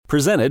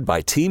Presented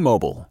by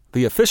T-Mobile,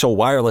 the official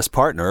wireless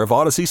partner of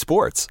Odyssey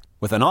Sports.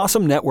 With an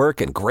awesome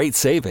network and great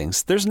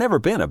savings, there's never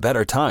been a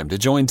better time to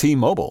join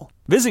T-Mobile.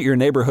 Visit your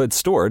neighborhood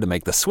store to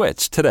make the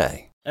switch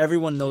today.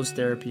 Everyone knows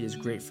therapy is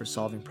great for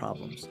solving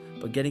problems,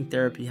 but getting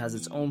therapy has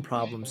its own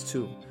problems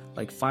too,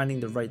 like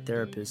finding the right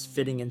therapist,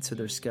 fitting into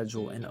their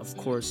schedule, and of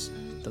course,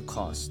 the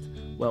cost.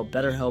 Well,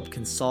 BetterHelp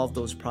can solve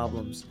those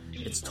problems.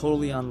 It's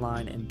totally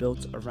online and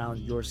built around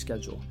your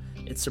schedule.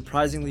 It's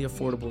surprisingly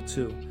affordable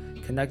too.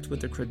 Connect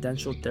with a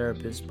credentialed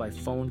therapist by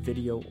phone,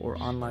 video,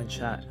 or online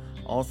chat,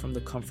 all from the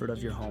comfort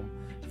of your home.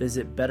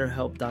 Visit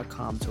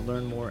BetterHelp.com to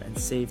learn more and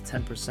save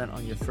 10%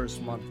 on your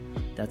first month.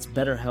 That's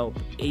BetterHelp,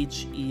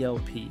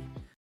 H-E-L-P.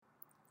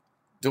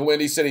 The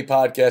Windy City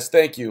Podcast,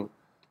 thank you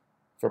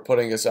for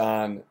putting us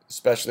on,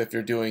 especially if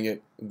you're doing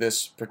it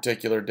this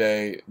particular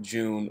day,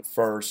 June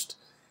 1st.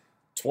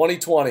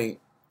 2020,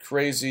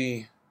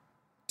 crazy,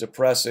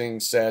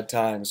 depressing, sad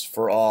times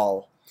for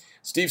all.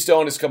 Steve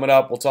Stone is coming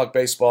up. We'll talk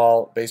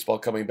baseball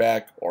coming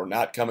back or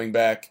not coming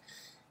back.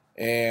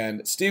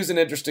 And Steve's an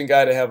interesting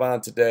guy to have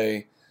on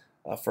today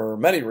for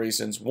many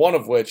reasons, one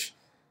of which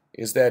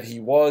is that he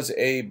was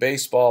a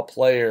baseball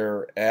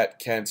player at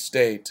Kent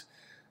State.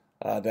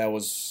 That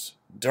was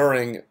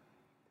during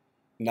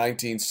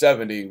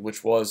 1970,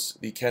 which was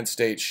the Kent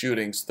State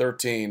shootings.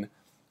 13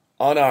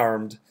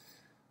 unarmed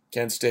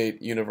Kent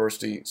State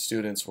University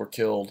students were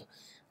killed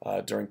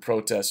during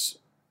protests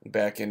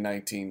back in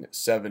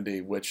 1970,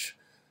 which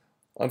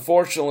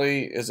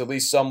unfortunately is at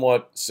least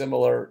somewhat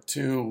similar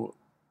to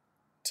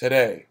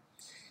today.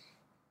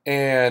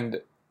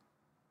 And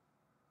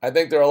I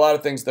think there are a lot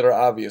of things that are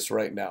obvious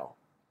right now.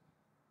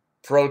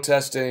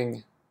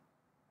 Protesting,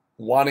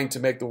 wanting to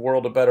make the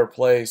world a better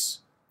place,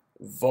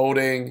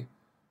 voting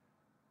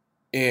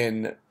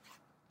in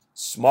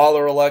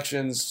smaller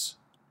elections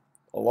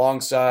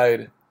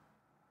alongside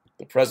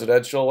the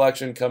presidential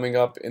election coming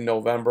up in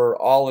November,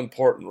 all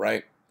important,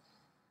 right?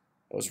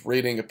 I was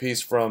reading a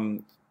piece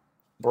from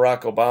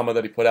Barack Obama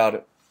that he put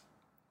out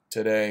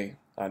today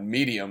on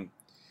Medium,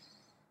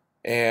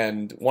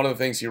 and one of the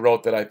things he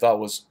wrote that I thought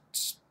was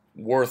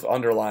worth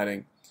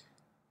underlining,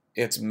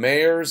 it's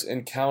mayors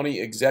and county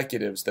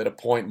executives that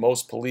appoint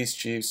most police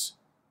chiefs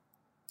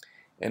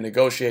and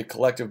negotiate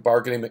collective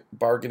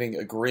bargaining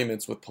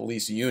agreements with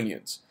police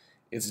unions.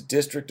 It's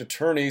district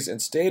attorneys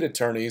and state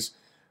attorneys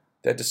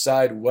that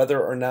decide whether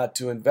or not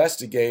to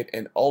investigate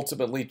and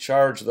ultimately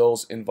charge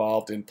those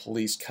involved in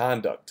police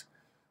conduct.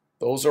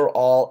 Those are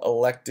all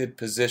elected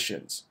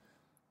positions.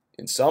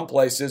 In some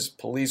places,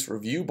 police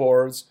review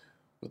boards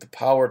with the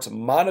power to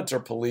monitor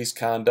police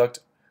conduct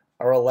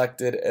are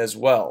elected as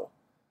well.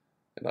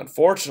 And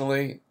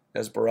unfortunately,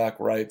 as Barack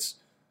writes,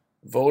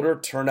 voter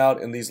turnout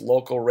in these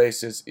local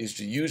races is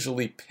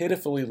usually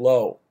pitifully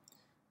low,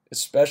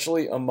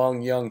 especially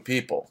among young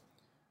people,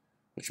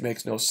 which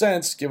makes no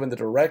sense given the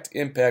direct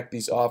impact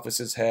these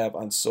offices have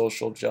on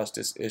social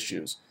justice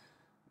issues.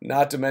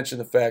 Not to mention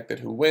the fact that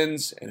who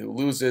wins and who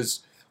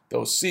loses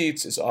those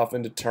seats is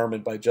often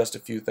determined by just a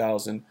few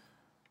thousand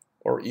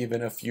or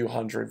even a few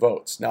hundred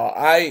votes. Now,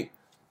 I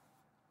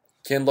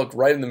can look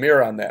right in the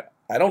mirror on that.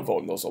 I don't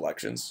vote in those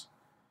elections.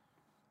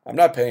 I'm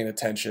not paying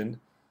attention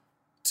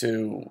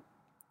to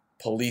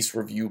police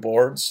review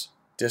boards,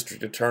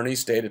 district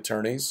attorneys, state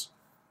attorneys.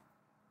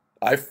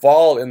 I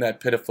fall in that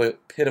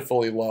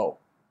pitifully low.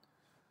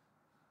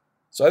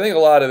 So I think a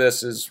lot of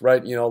this is,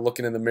 right,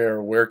 looking in the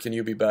mirror, where can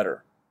you be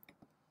better?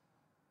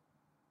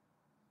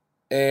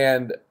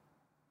 And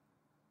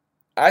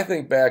I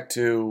think back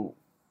to,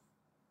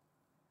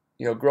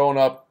 growing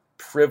up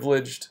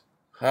privileged,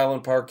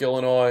 Highland Park,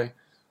 Illinois,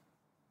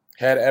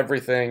 had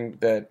everything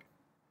that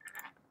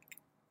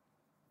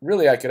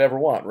really I could ever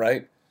want,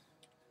 right?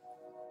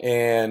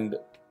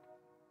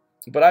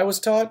 But I was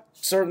taught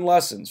certain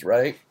lessons,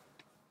 right?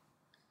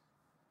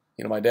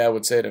 My dad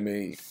would say to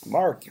me,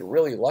 Mark, you're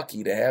really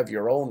lucky to have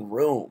your own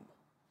room.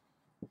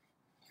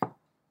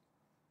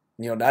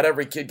 Not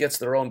every kid gets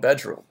their own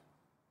bedroom.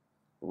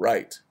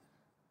 Right.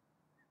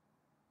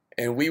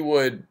 And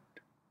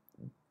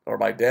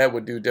my dad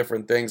would do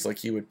different things, like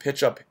he would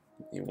pitch up.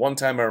 One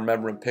time I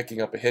remember him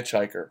picking up a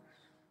hitchhiker.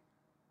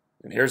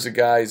 And here's a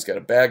guy, he's got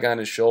a bag on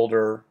his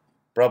shoulder,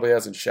 probably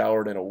hasn't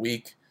showered in a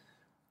week,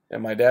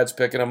 and my dad's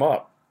picking him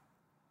up.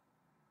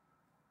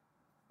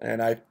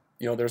 And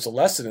there's a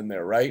lesson in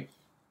there, right?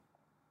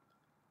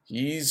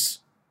 He's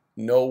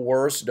no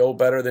worse, no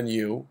better than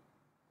you.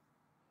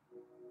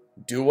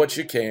 Do what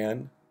you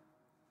can.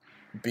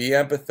 Be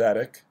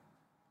empathetic.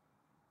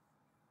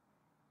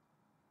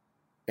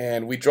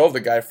 And we drove the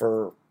guy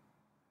for,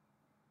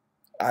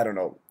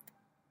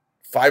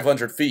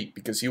 500 feet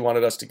because he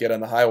wanted us to get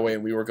on the highway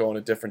and we were going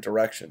a different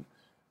direction.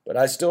 But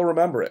I still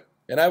remember it.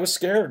 And I was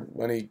scared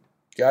when he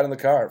got in the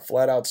car,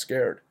 flat out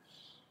scared.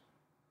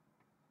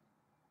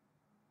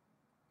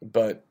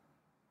 But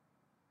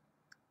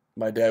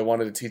my dad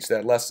wanted to teach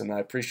that lesson. I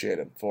appreciate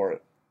him for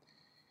it.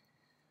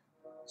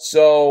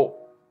 So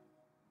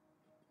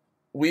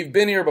we've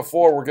been here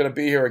before. We're going to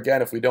be here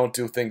again if we don't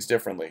do things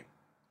differently.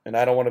 And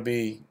I don't want to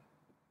be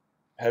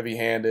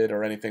heavy-handed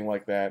or anything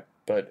like that.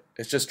 but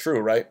it's just true,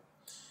 right?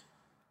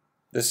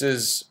 This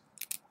is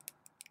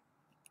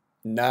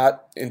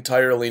not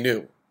entirely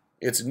new.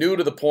 It's new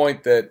to the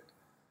point that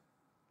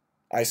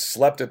I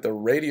slept at the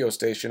radio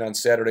station on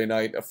Saturday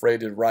night, afraid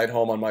to ride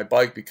home on my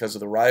bike because of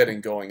the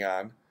rioting going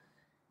on.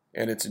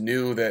 And it's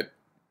new that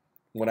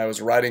when I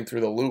was riding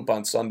through the Loop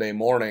on Sunday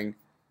morning,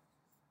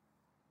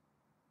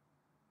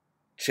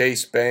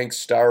 Chase Bank,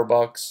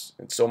 Starbucks,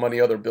 and so many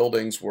other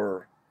buildings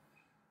were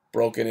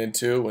broken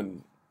into,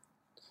 and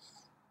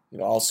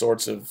all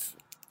sorts of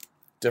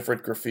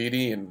different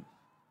graffiti, and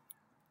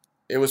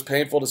it was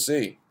painful to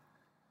see.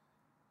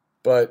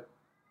 But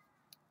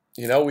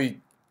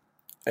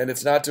and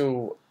it's not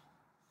to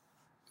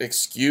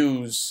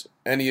excuse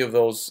any of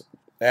those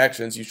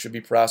actions. You should be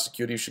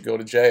prosecuted. You should go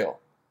to jail.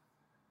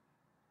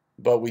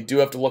 But we do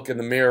have to look in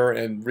the mirror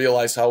and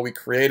realize how we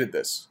created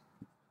this.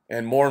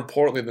 And more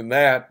importantly than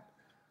that,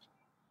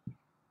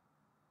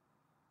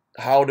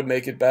 how to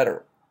make it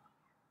better.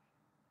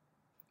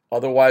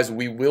 Otherwise,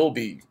 we will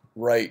be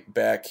right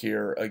back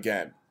here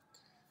again.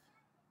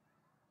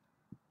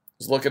 I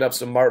was looking up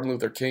some Martin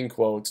Luther King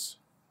quotes,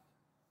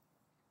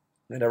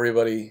 and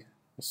everybody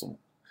was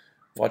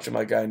watching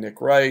my guy Nick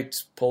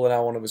Wright pulling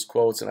out one of his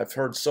quotes, and I've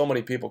heard so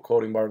many people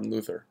quoting Martin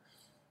Luther.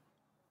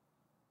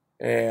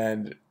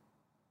 And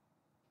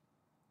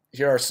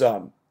here are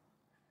some.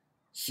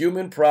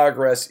 Human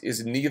progress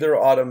is neither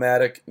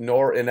automatic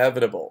nor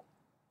inevitable.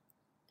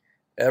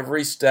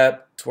 Every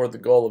step toward the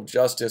goal of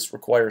justice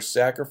requires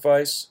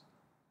sacrifice,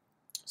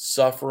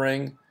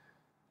 suffering,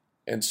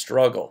 and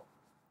struggle.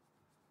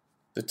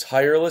 The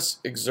tireless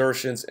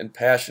exertions and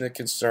passionate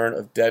concern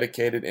of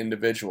dedicated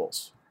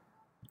individuals.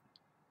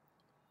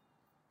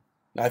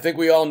 Now, I think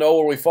we all know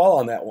where we fall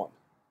on that one.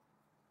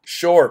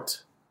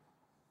 Short.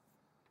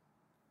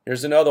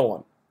 Here's another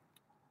one.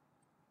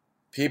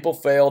 People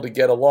fail to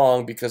get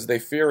along because they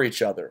fear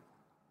each other.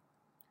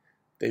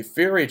 They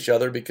fear each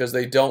other because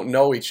they don't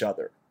know each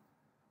other.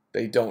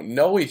 They don't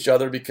know each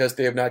other because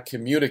they have not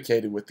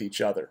communicated with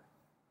each other.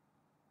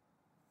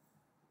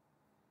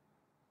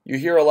 You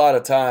hear a lot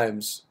of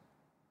times,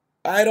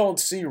 I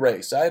don't see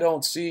race. I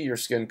don't see your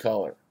skin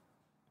color.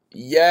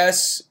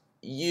 Yes,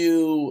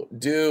 you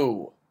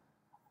do.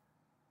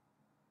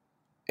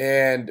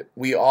 And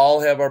we all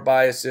have our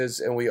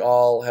biases and we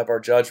all have our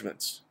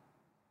judgments.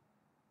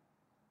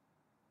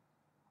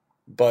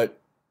 But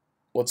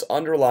what's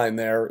underlined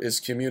there is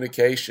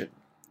communication,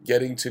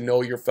 getting to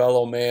know your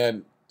fellow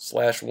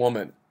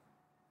man/woman,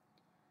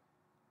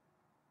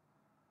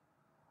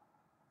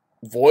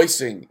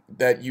 voicing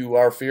that you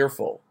are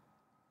fearful,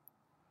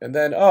 and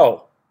then,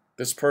 oh,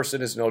 this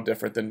person is no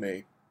different than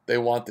me. They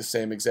want the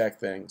same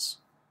exact things.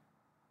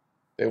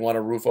 They want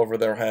a roof over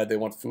their head. They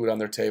want food on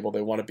their table.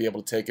 They want to be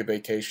able to take a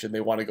vacation. They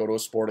want to go to a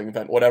sporting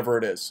event, whatever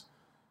it is.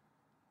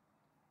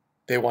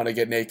 They want to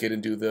get naked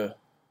and do the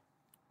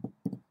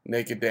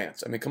naked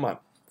dance. I mean, come on.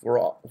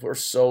 We're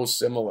so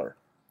similar.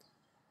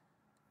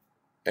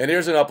 And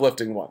here's an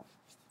uplifting one.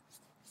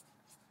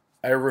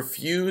 I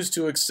refuse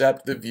to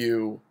accept the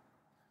view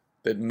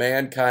that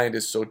mankind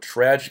is so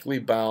tragically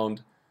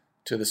bound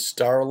to the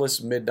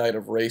starless midnight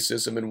of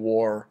racism and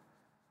war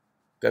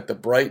that the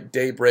bright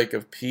daybreak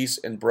of peace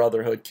and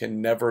brotherhood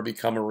can never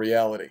become a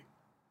reality.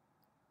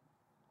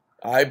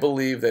 I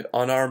believe that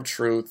unarmed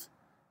truth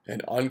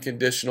and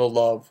unconditional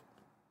love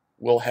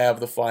will have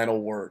the final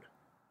word.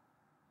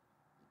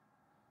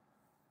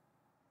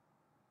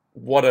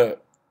 What an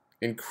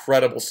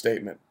incredible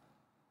statement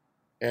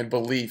and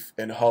belief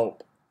and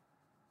hope.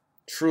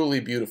 Truly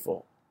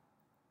beautiful.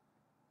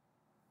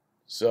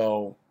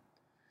 So,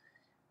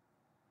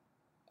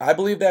 I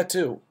believe that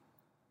too.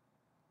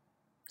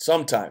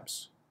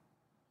 Sometimes.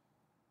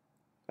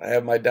 I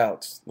have my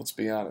doubts, let's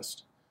be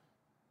honest.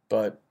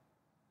 But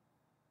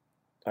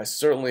I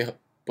certainly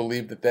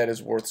believe that that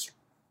is worth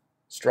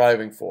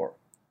striving for.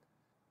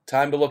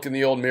 Time to look in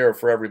the old mirror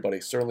for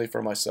everybody, certainly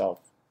for myself.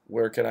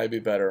 Where can I be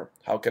better?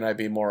 How can I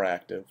be more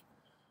active?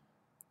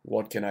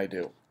 What can I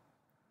do?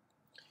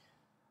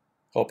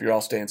 Hope you're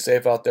all staying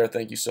safe out there.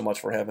 Thank you so much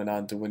for having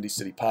on to Windy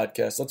City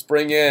Podcast. Let's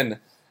bring in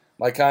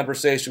my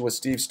conversation with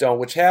Steve Stone,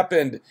 which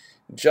happened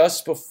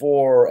just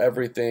before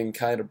everything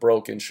kind of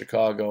broke in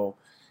Chicago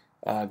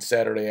on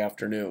Saturday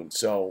afternoon.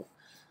 So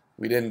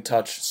we didn't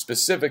touch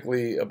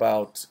specifically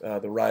about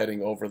the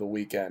rioting over the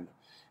weekend.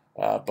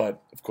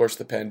 But, of course,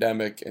 the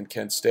pandemic and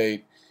Kent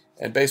State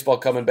and baseball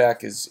coming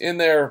back is in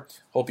there.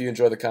 Hope you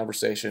enjoy the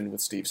conversation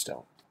with Steve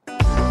Stone.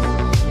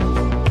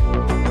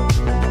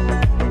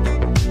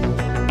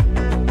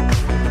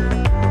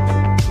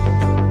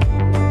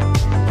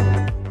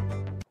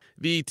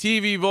 The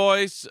TV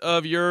voice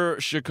of your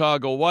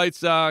Chicago White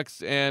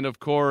Sox, and, of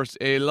course,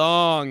 a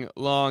long,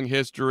 long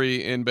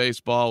history in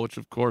baseball, which,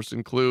 of course,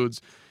 includes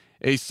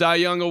a Cy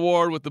Young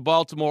Award with the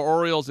Baltimore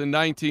Orioles in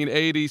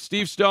 1980.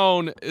 Steve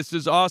Stone, this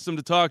is awesome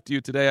to talk to you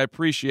today. I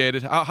appreciate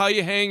it. How are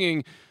you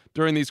hanging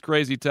during these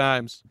crazy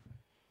times?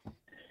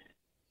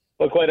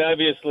 Well, quite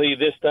obviously,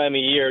 this time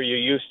of year, you're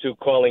used to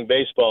calling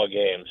baseball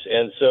games.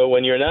 And so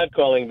when you're not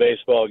calling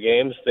baseball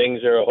games,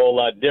 things are a whole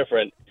lot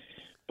different.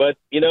 But,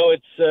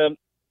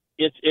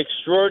 it's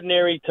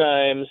extraordinary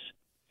times,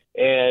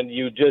 and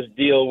you just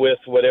deal with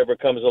whatever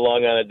comes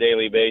along on a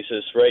daily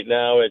basis. Right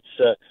now,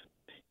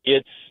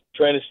 it's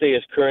trying to stay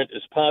as current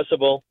as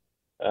possible.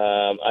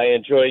 I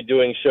enjoy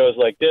doing shows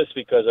like this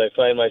because I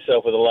find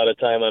myself with a lot of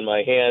time on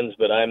my hands,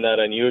 but I'm not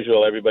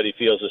unusual. Everybody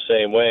feels the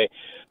same way.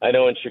 I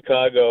know in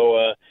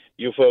Chicago,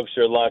 you folks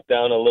are locked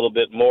down a little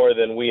bit more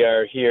than we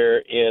are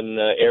here in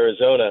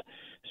Arizona.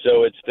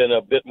 So it's been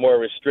a bit more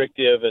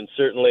restrictive, and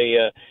certainly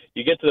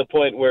you get to the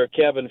point where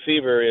cabin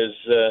fever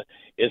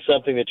is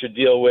something that you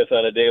deal with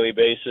on a daily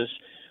basis.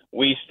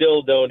 We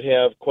still don't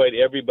have quite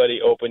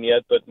everybody open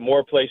yet, but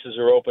more places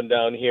are open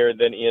down here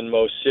than in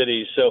most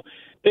cities. So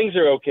things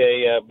are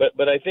okay,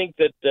 but I think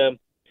that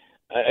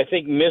I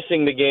think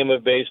missing the game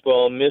of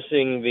baseball,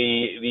 missing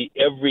the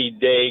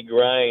everyday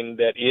grind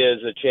that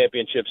is a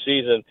championship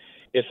season,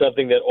 is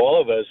something that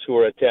all of us who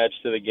are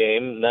attached to the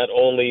game, not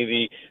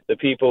only the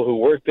people who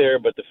work there,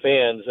 but the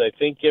fans, I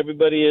think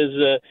everybody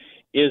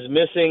is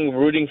missing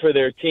rooting for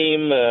their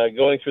team,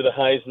 going through the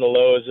highs and the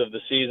lows of the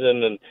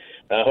season, and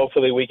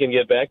hopefully we can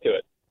get back to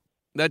it.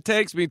 That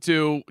takes me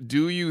to,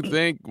 do you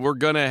think we're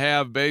going to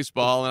have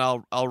baseball?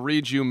 And I'll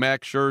read you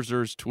Max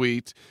Scherzer's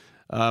tweet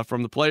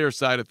from the player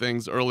side of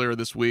things earlier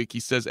this week. He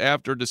says,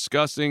 after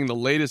discussing the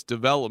latest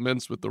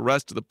developments with the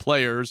rest of the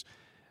players,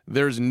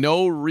 there's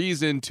no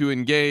reason to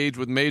engage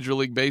with Major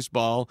League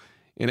Baseball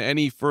in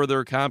any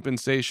further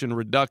compensation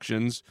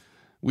reductions.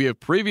 We have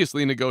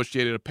previously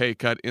negotiated a pay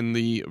cut in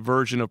the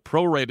version of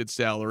prorated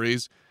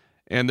salaries,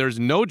 and there's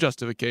no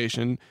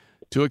justification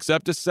to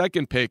accept a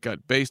second pay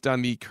cut based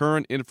on the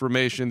current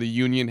information the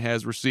union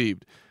has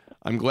received.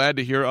 I'm glad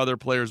to hear other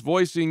players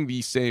voicing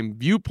the same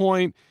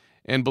viewpoint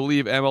and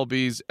believe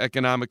MLB's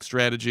economic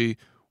strategy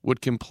would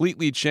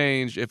completely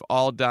change if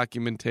all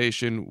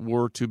documentation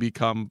were to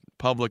become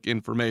public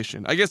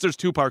information. I guess there's a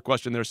two-part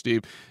question there,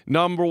 Steve.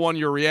 Number one,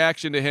 your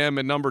reaction to him,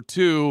 and number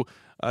two,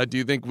 do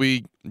you think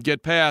we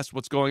get past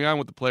what's going on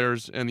with the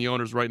players and the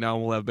owners right now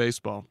and we'll have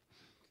baseball?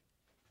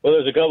 Well,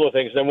 there's a couple of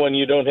things. Number one,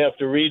 you don't have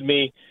to read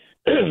me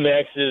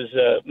Max's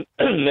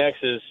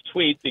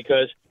tweet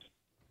because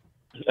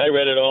I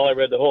read it all. I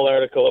read the whole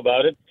article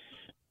about it.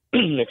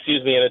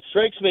 Excuse me. And it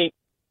strikes me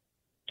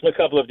a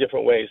couple of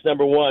different ways.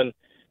 Number one,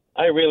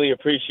 I really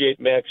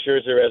appreciate Max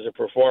Scherzer as a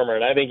performer,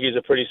 and I think he's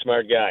a pretty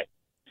smart guy.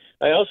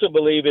 I also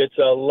believe it's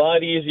a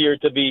lot easier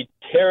to be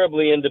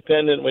terribly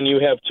independent when you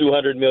have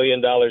 $200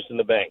 million in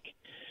the bank.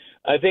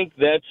 I think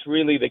that's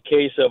really the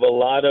case of a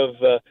lot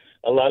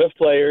of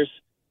players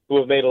who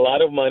have made a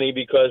lot of money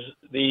because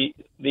the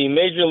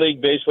Major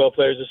League Baseball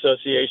Players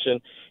Association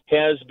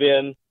has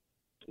been,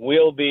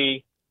 will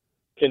be,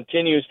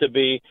 continues to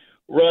be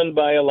run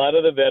by a lot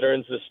of the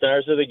veterans, the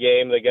stars of the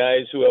game, the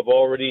guys who have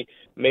already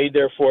made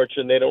their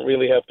fortune. They don't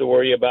really have to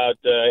worry about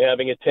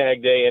having a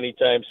tag day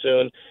anytime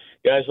soon.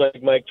 Guys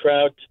like Mike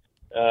Trout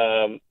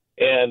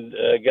and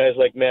guys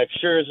like Max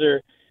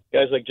Scherzer,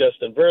 guys like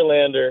Justin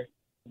Verlander,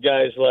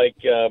 guys like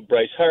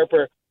Bryce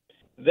Harper.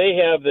 They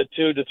have the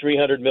 $200 to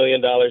 $300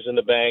 million in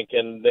the bank,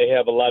 and they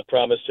have a lot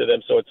promised to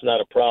them, so it's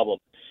not a problem.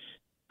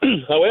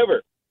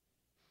 However,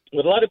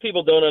 what a lot of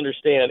people don't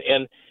understand,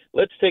 and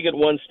let's take it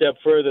one step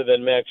further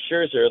than Max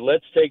Scherzer.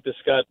 Let's take the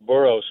Scott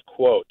Boras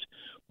quote.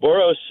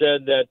 Boras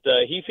said that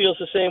he feels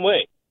the same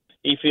way.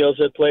 He feels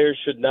that players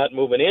should not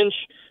move an inch.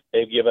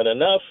 They've given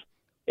enough.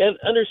 And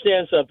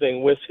understand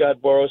something with Scott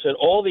Boras and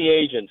all the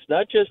agents,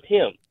 not just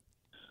him,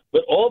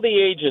 but all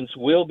the agents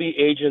will be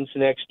agents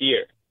next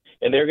year.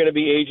 And they're going to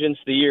be agents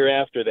the year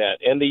after that,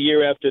 and the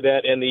year after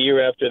that, and the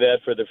year after that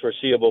for the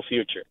foreseeable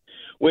future,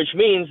 which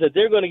means that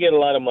they're going to get a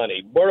lot of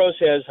money. Boras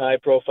has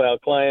high-profile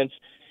clients.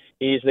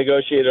 He's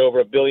negotiated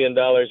over $1 billion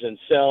in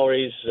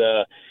salaries.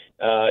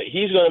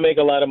 He's going to make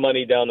a lot of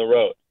money down the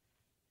road.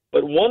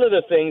 But one of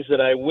the things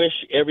that I wish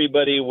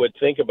everybody would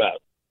think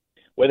about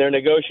when they're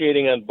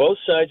negotiating on both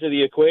sides of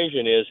the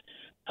equation is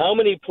how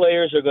many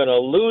players are going to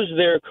lose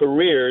their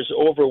careers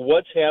over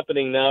what's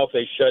happening now if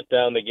they shut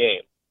down the game.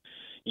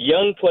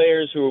 Young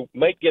players who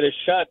might get a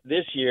shot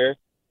this year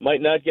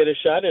might not get a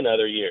shot in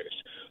other years.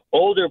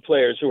 Older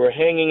players who are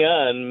hanging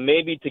on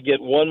maybe to get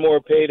one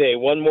more payday,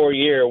 one more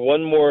year,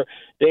 one more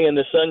day in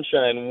the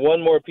sunshine,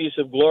 one more piece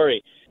of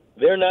glory.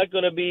 They're not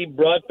going to be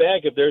brought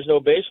back if there's no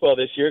baseball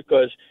this year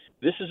because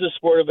this is a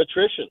sport of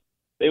attrition.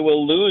 They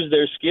will lose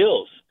their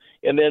skills,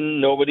 and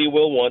then nobody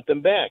will want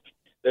them back.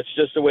 That's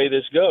just the way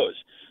this goes.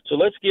 So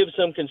let's give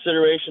some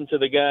consideration to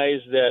the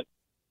guys that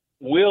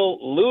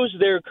will lose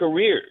their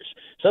careers,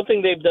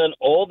 something they've done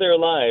all their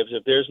lives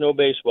if there's no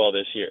baseball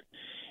this year.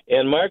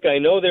 And, Mark, I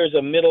know there's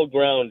a middle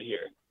ground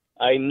here.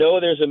 I know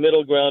there's a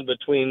middle ground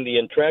between the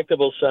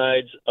intractable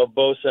sides of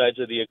both sides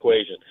of the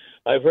equation.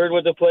 I've heard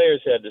what the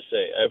players had to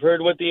say. I've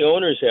heard what the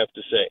owners have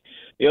to say.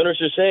 The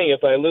owners are saying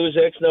if I lose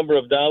X number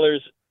of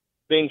dollars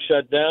being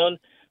shut down,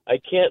 I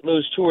can't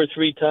lose 2 or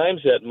 3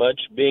 times that much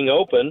being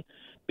open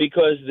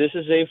because this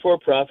is a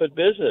for-profit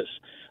business.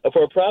 A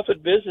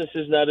for-profit business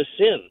is not a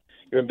sin.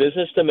 You're in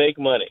business to make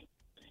money.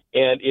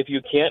 And if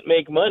you can't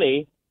make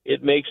money,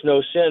 it makes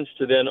no sense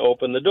to then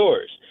open the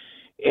doors.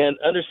 And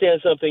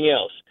understand something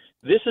else.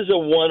 this is a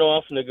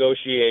one-off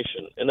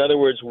negotiation. In other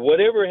words,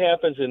 whatever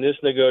happens in this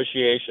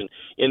negotiation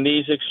in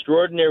these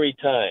extraordinary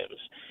times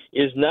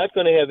is not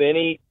going to have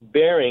any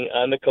bearing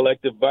on the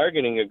collective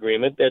bargaining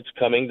agreement that's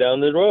coming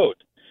down the road.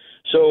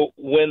 So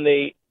when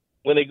they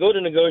go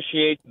to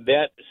negotiate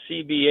that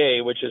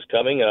CBA, which is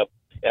coming up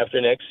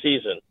after next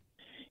season,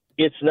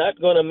 it's not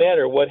going to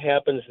matter what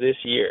happens this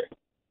year.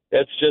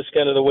 That's just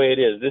kind of the way it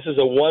is. This is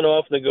a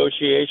one-off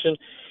negotiation.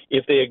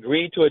 If they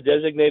agree to a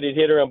designated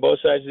hitter on both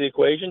sides of the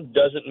equation,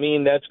 doesn't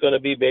mean that's going to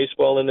be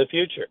baseball in the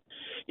future.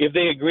 If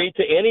they agree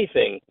to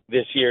anything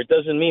this year, it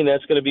doesn't mean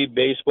that's going to be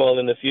baseball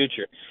in the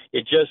future.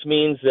 It just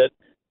means that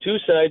two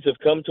sides have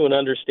come to an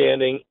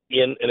understanding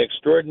in an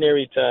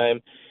extraordinary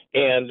time,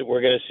 and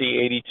we're going to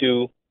see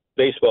 82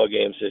 baseball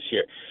games this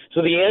year.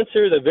 So the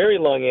answer, the very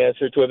long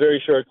answer to a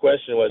very short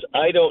question was,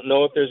 I don't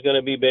know if there's going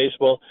to be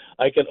baseball.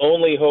 I can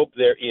only hope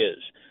there is.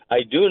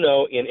 I do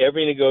know in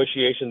every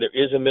negotiation there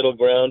is a middle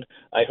ground.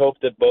 I hope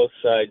that both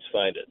sides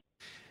find it.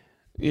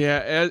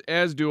 Yeah,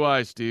 as do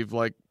I, Steve.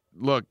 Like,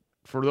 look,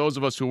 for those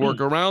of us who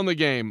work around the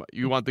game,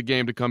 you want the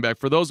game to come back.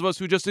 For those of us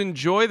who just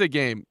enjoy the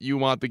game, you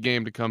want the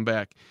game to come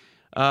back.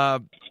 I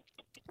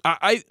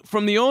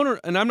from the owner,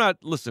 and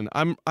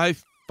I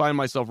find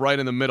myself right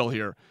in the middle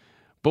here.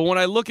 But when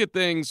I look at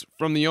things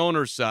from the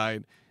owner's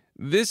side,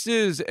 this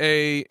is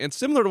and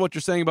similar to what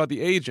you're saying about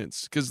the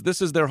agents, because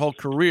this is their whole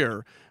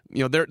career.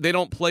 You know, they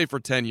don't play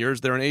for 10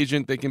 years. They're an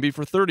agent. They can be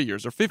for 30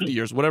 years or 50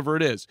 years, whatever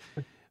it is.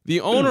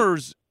 The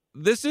owners,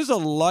 this is a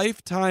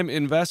lifetime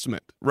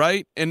investment,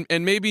 right? And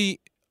maybe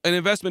an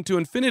investment to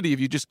infinity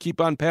if you just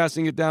keep on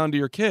passing it down to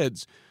your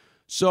kids.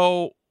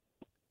 So,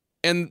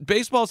 and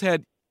baseball's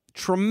had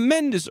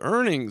tremendous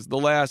earnings the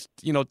last,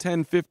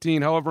 10,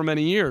 15, however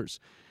many years.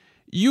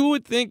 You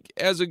would think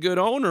as a good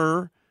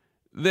owner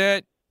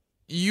that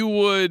you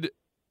would,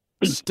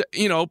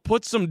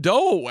 put some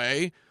dough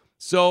away.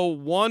 So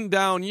one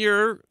down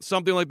year,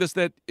 something like this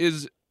that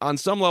is on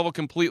some level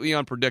completely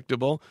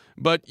unpredictable,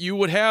 but you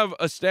would have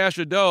a stash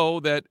of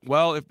dough that,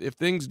 well, if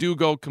things do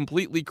go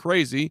completely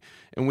crazy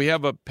and we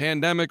have a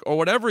pandemic or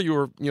whatever you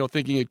were,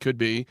 thinking it could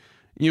be,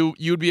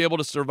 you'd be able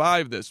to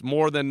survive this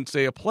more than,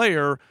 say, a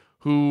player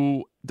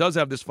who does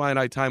have this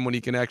finite time when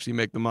he can actually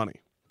make the money.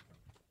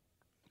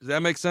 Does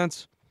that make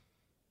sense?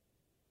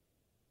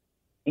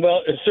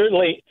 Well,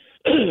 certainly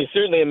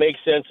it makes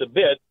sense a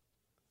bit.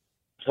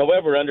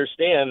 However,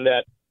 understand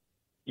that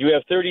you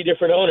have 30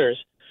 different owners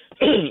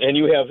and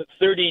you have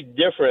 30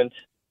 different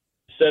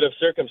set of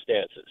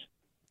circumstances.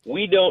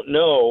 We don't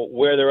know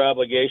where their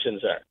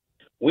obligations are.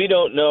 We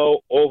don't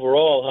know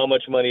overall how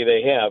much money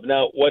they have.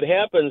 Now, what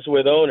happens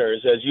with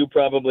owners, as you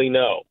probably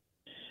know,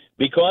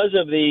 because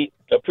of the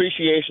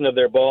appreciation of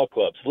their ball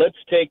clubs, let's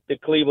take the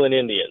Cleveland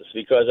Indians,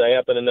 because I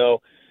happen to know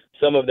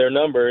some of their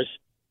numbers.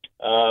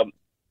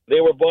 They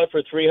were bought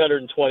for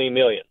 $320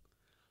 million.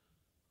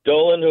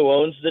 Dolan, who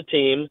owns the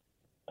team,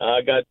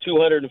 got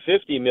 $250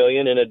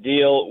 million in a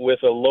deal with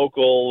a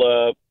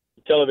local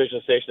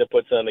television station that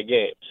puts on the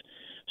games.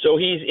 So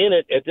he's in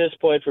it at this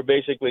point for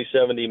basically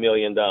 $70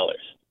 million.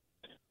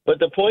 But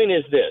the point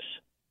is this: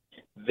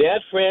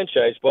 that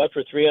franchise, bought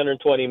for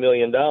 $320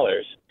 million,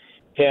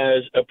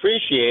 has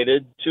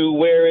appreciated to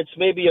where it's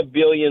maybe $1.3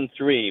 billion,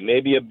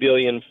 maybe $1.4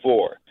 billion,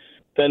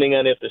 depending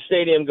on if the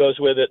stadium goes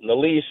with it and the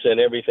lease and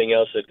everything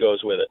else that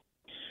goes with it.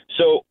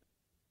 So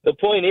the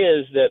point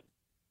is that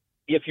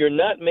if you're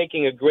not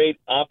making a great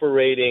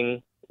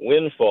operating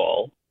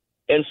windfall,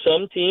 and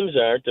some teams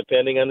aren't,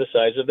 depending on the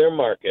size of their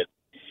market,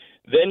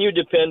 then you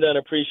depend on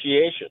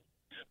appreciation.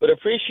 But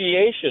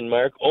appreciation,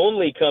 Mark,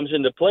 only comes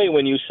into play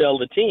when you sell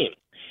the team.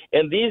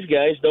 And these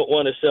guys don't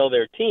want to sell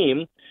their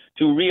team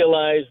to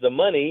realize the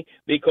money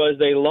because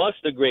they lost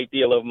a great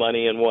deal of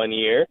money in 1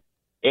 year,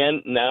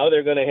 and now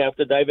they're going to have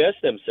to divest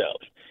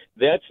themselves.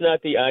 That's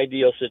not the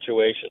ideal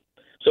situation.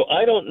 So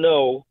I don't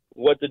know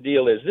what the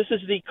deal is. This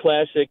is the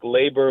classic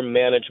labor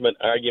management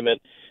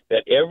argument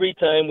that every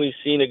time we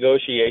see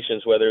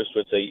negotiations, whether it's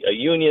with a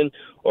union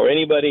or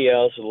anybody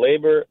else,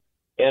 labor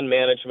and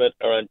management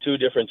are on two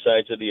different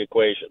sides of the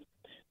equation.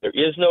 There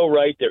is no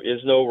right, there is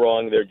no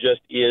wrong, there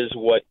just is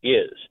what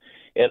is.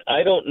 And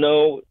I don't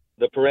know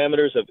the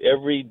parameters of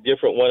every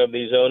different one of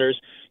these owners.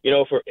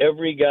 For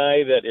every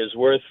guy that is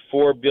worth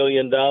 $4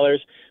 billion,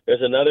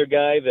 there's another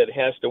guy that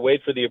has to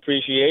wait for the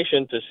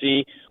appreciation to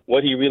see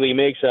what he really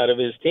makes out of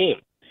his team.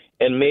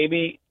 And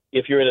maybe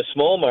if you're in a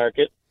small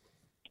market,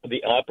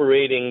 the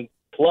operating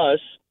plus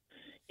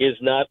is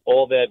not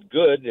all that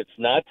good. It's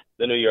not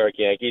the New York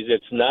Yankees.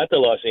 It's not the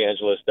Los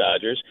Angeles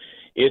Dodgers.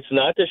 It's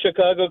not the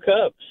Chicago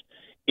Cubs.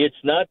 It's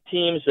not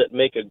teams that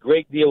make a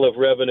great deal of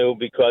revenue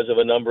because of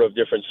a number of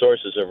different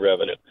sources of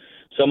revenue.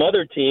 Some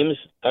other teams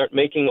aren't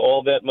making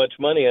all that much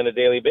money on a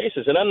daily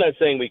basis. And I'm not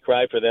saying we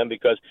cry for them,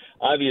 because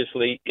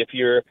obviously if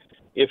you're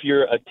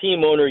a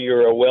team owner,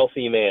 you're a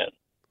wealthy man.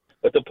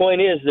 But the point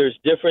is, there's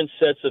different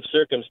sets of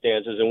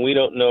circumstances, and we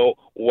don't know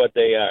what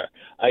they are.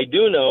 I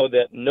do know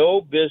that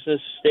no business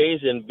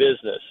stays in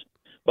business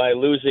by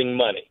losing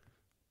money.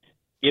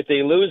 if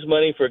they lose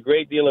money for a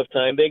great deal of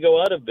time, they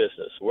go out of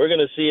business. We're going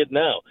to see it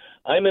now.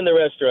 I'm in the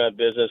restaurant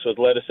business with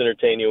Let Us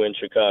Entertain You in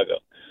Chicago.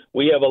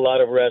 We have a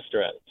lot of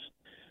restaurants.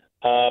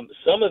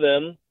 Some of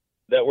them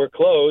that were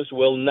closed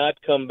will not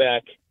come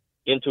back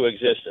into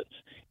existence.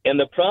 And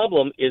the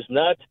problem is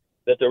not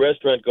that the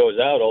restaurant goes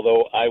out,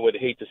 although I would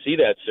hate to see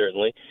that,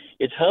 certainly.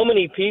 It's how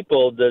many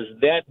people does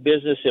that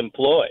business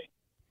employ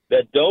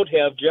that don't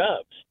have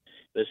jobs?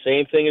 The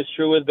same thing is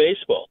true with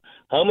baseball.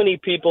 How many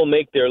people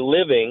make their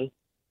living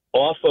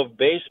off of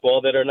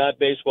baseball that are not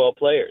baseball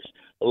players?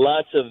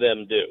 Lots of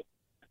them do.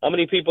 How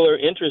many people are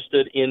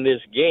interested in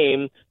this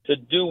game to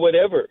do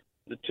whatever,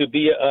 to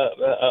be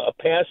a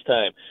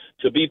pastime,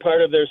 to be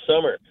part of their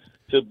summer,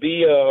 to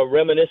be a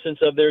reminiscence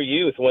of their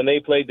youth when they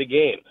played the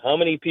game? How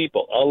many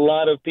people? A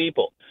lot of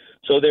people.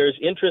 So there's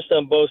interest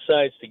on both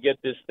sides to get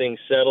this thing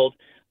settled.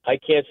 I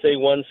can't say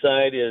one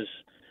side is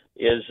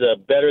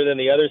better than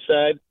the other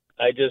side.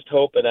 I just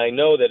hope and I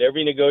know that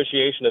every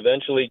negotiation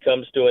eventually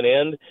comes to an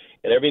end,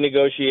 and every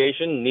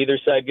negotiation, neither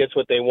side gets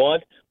what they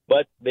want,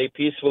 but they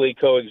peacefully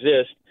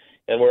coexist,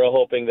 and we're all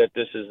hoping that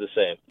this is the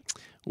same.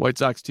 White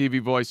Sox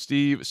TV voice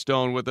Steve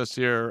Stone with us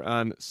here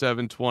on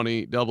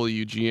 720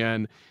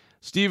 WGN.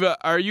 Steve,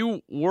 are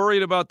you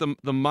worried about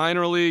the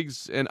minor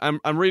leagues? And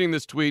I'm reading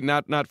this tweet,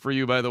 not for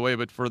you, by the way,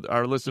 but for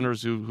our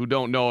listeners who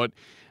don't know it.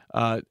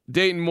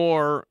 Dayton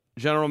Moore,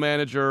 general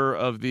manager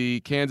of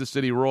the Kansas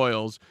City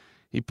Royals,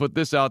 he put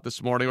this out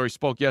this morning, or he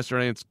spoke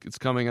yesterday. It's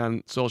coming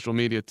on social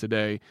media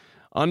today.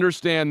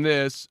 Understand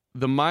this: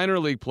 the minor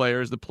league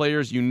players, the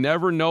players you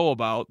never know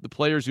about, the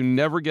players who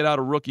never get out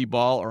of rookie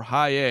ball or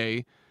high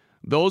A,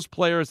 those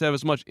players have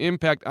as much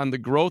impact on the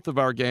growth of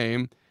our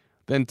game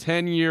than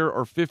 10-year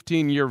or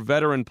 15-year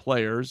veteran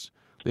players.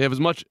 They have as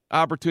much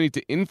opportunity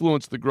to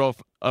influence the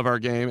growth of our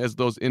game as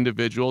those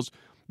individuals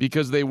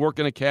because they work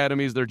in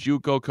academies, they're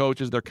JUCO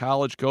coaches, they're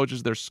college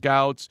coaches, they're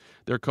scouts,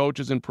 they're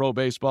coaches in pro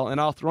baseball, and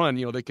I'll throw in,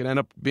 they can end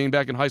up being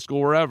back in high school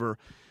wherever.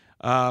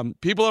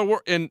 People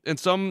are and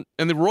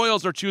the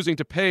Royals are choosing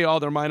to pay all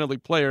their minor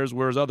league players,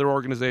 whereas other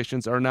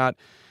organizations are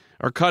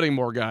cutting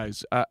more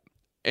guys.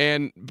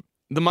 And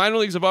the minor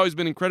leagues have always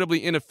been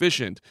incredibly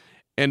inefficient,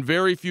 and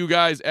very few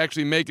guys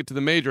actually make it to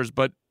the majors.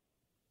 But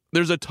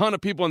there's a ton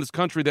of people in this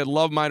country that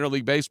love minor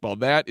league baseball.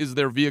 That is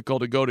their vehicle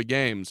to go to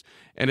games,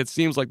 and it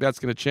seems like that's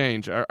going to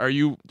change. Are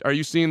you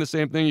seeing the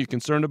same thing? Are you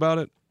concerned about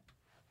it?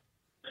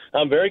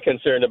 I'm very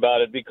concerned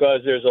about it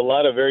because there's a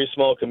lot of very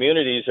small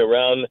communities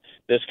around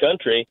this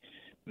country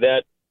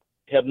that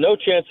have no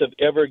chance of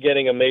ever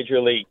getting a major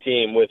league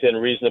team within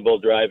reasonable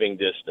driving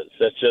distance.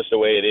 That's just the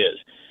way it is.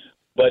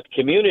 But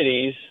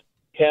communities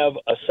have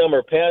a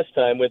summer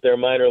pastime with their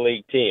minor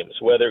league teams,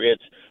 whether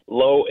it's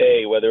low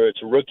A, whether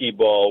it's rookie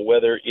ball,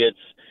 whether it's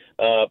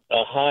a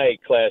high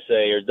Class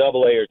A or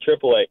Double A or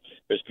Triple A.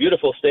 There's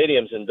beautiful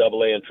stadiums in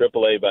Double A and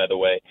Triple A, by the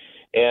way.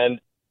 And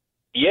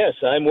yes,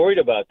 I'm worried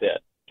about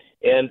that.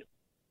 And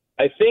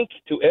I think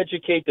to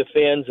educate the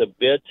fans a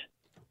bit,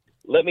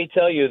 let me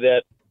tell you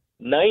that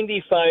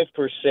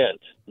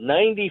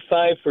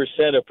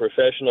 95% of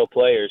professional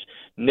players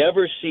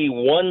never see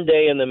one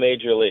day in the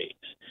major leagues.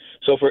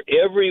 So for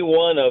every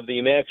one of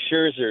the Max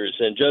Scherzers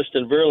and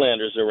Justin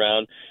Verlanders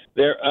around,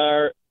 there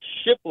are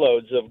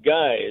shiploads of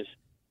guys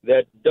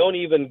that don't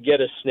even get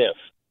a sniff.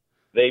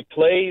 They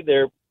play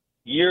their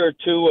year or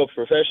two of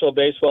professional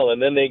baseball,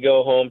 and then they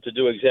go home to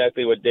do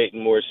exactly what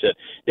Dayton Moore said.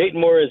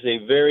 Dayton Moore is a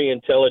very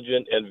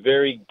intelligent and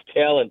very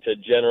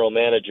talented general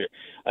manager.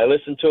 I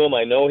listen to him.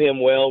 I know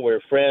him well.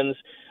 We're friends.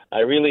 I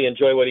really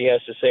enjoy what he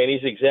has to say, and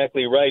he's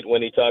exactly right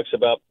when he talks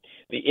about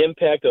the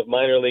impact of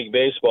minor league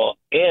baseball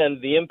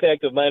and the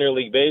impact of minor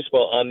league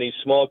baseball on these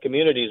small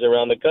communities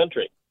around the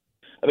country.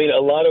 I mean, a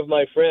lot of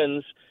my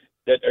friends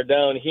that are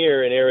down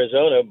here in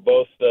Arizona,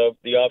 both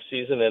the off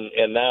season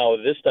and now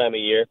this time of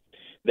year,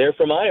 they're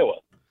from Iowa.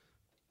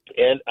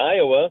 And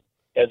Iowa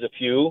has a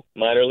few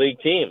minor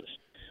league teams.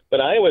 But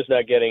Iowa's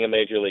not getting a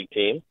major league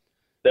team.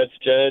 That's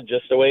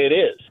just the way it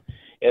is.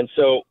 And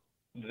so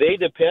they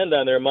depend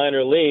on their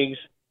minor leagues,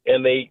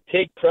 and they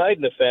take pride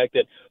in the fact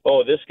that,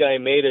 this guy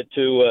made it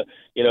to,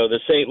 the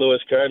St. Louis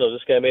Cardinals.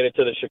 This guy made it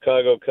to the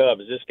Chicago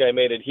Cubs. This guy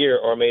made it here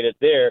or made it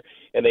there,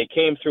 and they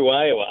came through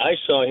Iowa. I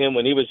saw him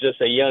when he was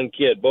just a young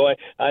kid. Boy,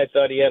 I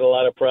thought he had a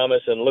lot of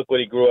promise, and look what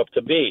he grew up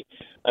to be.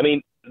 I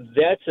mean,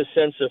 that's a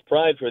sense of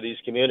pride for these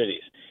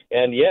communities.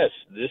 And, yes,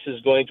 this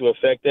is going to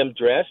affect them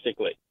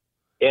drastically.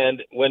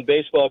 And when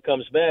baseball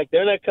comes back,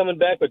 they're not coming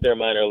back with their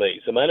minor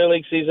leagues. The minor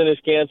league season is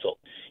canceled.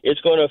 It's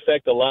going to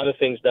affect a lot of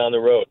things down the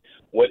road.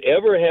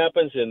 Whatever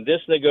happens in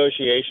this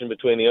negotiation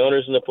between the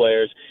owners and the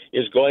players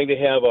is going to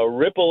have a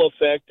ripple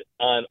effect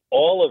on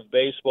all of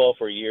baseball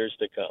for years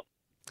to come.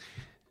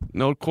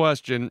 No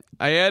question.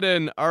 I had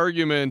an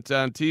argument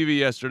on TV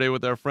yesterday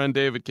with our friend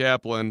David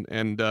Kaplan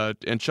and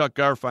Chuck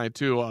Garfien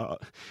too,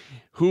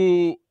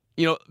 who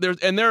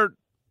they're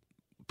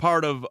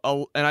part of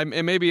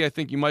and maybe I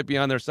think you might be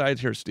on their side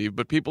here, Steve.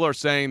 But people are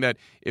saying that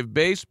if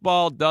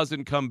baseball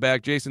doesn't come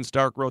back, Jason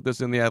Stark wrote this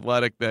in The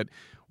Athletic, that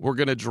we're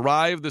going to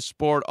drive the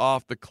sport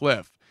off the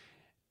cliff.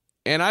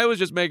 And I was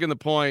just making the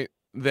point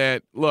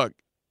that, look,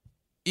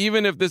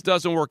 even if this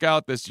doesn't work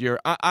out this year,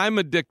 I'm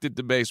addicted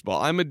to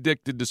baseball. I'm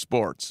addicted to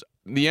sports.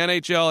 The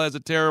NHL has a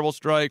terrible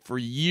strike for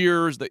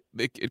years.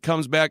 It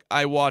comes back.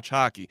 I watch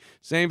hockey.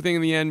 Same thing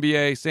in the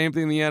NBA. Same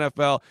thing in the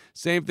NFL.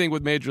 Same thing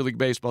with Major League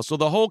Baseball. So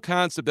the whole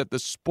concept that the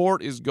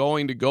sport is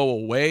going to go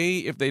away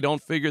if they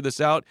don't figure this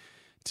out,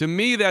 to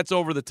me, that's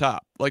over the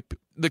top. Like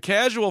the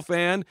casual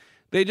fan,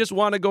 they just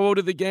want to go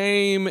to the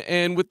game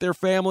and with their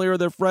family or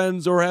their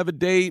friends or have a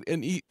date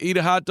and eat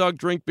a hot dog,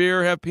 drink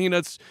beer, have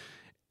peanuts.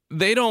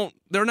 They're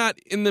not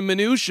in the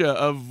minutia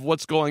of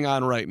what's going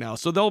on right now.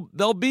 So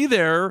they'll be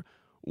there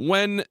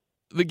when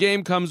the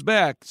game comes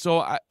back. So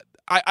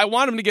I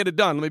want them to get it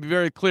done. Let me be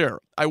very clear.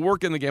 I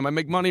work in the game. I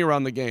make money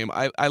around the game.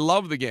 I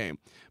love the game.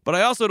 But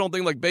I also don't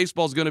think like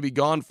baseball's going to be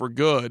gone for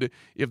good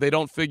if they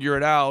don't figure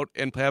it out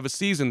and have a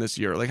season this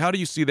year. Like, how do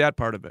you see that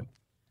part of it?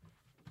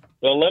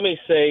 Well, let me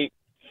say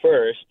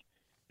first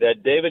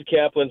that David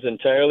Kaplan's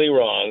entirely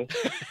wrong,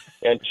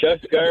 and Chuck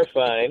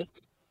Garfien,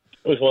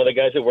 who's one of the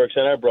guys that works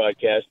on our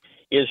broadcast,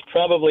 is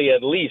probably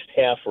at least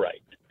half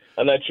right.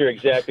 I'm not sure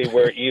exactly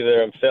where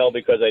either of them fell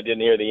because I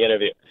didn't hear the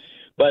interview.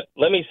 But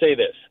let me say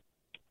this.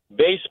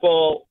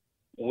 Baseball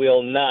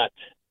will not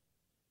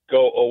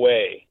go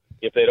away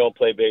if they don't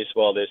play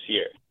baseball this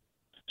year.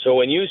 So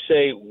when you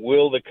say,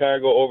 will the car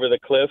go over the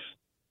cliff?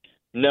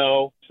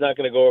 No, it's not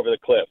going to go over the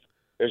cliff.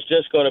 There's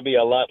just going to be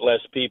a lot less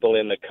people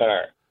in the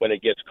car when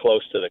it gets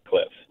close to the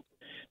cliff.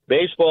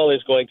 Baseball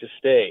is going to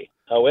stay.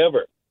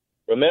 However,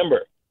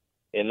 remember,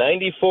 in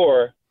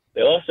 '94,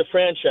 they lost a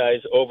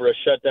franchise over a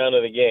shutdown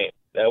of the game.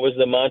 That was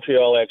the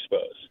Montreal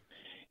Expos.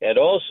 And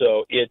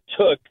also, it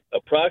took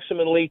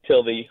approximately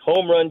till the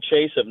home run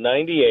chase of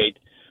 '98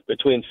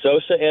 between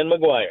Sosa and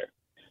McGwire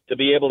to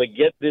be able to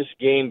get this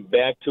game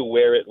back to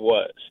where it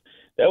was.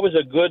 That was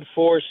a good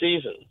 4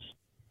 seasons.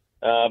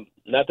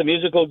 Not the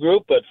musical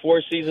group, but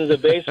 4 seasons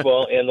of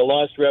baseball and the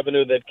lost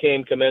revenue that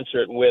came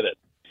commensurate with it.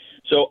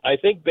 So I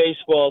think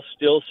baseball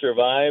still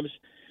survives,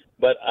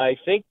 but I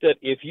think that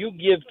if you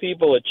give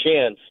people a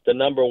chance to,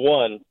 number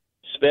one,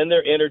 spend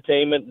their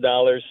entertainment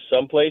dollars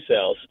someplace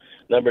else,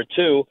 number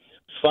two,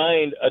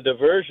 find a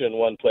diversion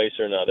one place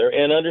or another,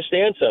 and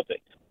understand something.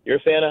 You're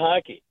a fan of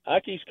hockey.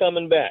 Hockey's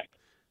coming back.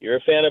 You're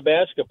a fan of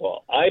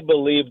basketball. I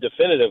believe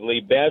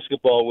definitively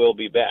basketball will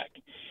be back.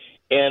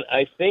 And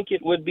I think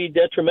it would be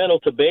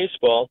detrimental to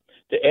baseball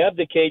to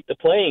abdicate the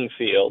playing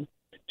field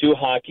to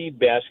hockey,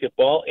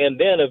 basketball, and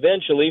then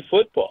eventually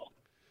football.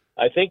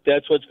 I think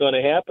that's what's going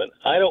to happen.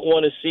 I don't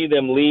want to see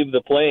them leave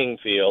the playing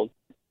field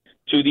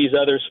to these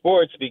other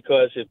sports,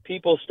 because if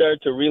people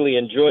start to really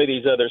enjoy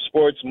these other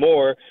sports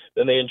more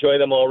than they enjoy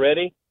them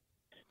already,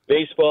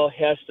 baseball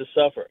has to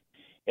suffer.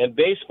 And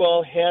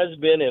baseball has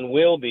been and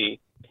will be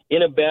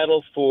in a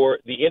battle for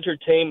the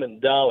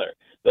entertainment dollar,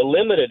 the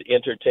limited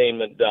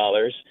entertainment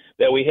dollars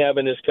that we have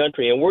in this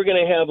country. And we're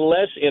going to have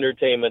less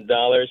entertainment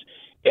dollars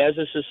as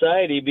a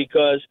society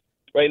because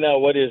right now,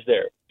 what is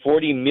there?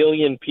 40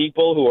 million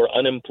people who are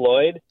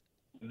unemployed?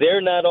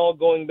 They're not all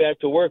going back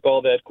to work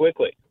all that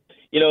quickly.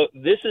 You know,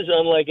 this is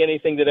unlike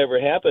anything that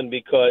ever happened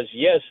because,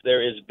 yes,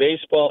 there is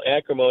baseball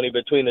acrimony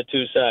between the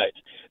two sides.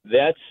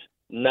 That's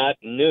not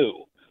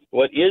new.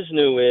 What is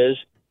new is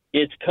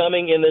it's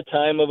coming in the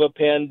time of a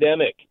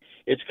pandemic.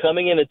 It's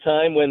coming in a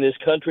time when this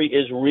country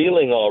is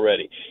reeling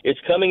already. It's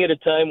coming at a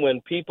time when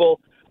people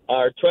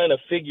are trying to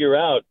figure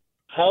out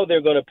how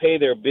they're going to pay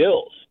their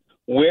bills.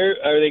 Where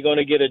are they going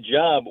to get a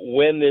job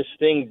when this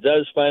thing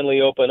does finally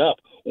open up?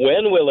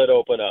 When will it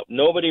open up?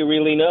 Nobody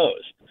really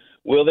knows.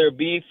 Will there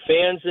be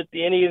fans at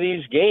any of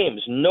these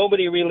games?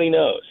 Nobody really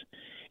knows.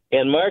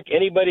 And, Mark,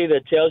 anybody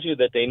that tells you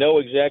that they know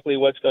exactly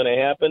what's going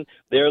to happen,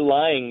 they're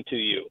lying to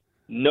you.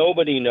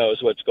 Nobody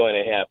knows what's going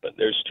to happen.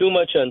 There's too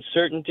much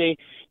uncertainty.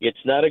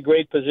 It's not a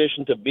great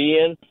position to be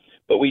in.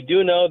 But we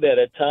do know that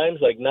at times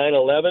like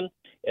 9/11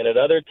 and at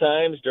other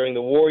times during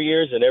the war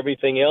years and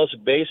everything else,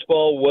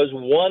 baseball was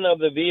one of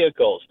the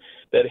vehicles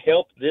that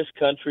helped this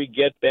country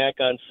get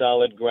back on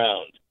solid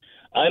ground.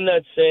 I'm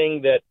not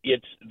saying that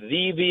it's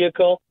the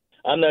vehicle.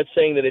 I'm not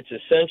saying that it's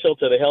essential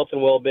to the health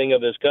and well-being of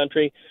this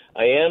country.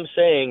 I am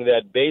saying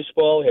that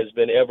baseball has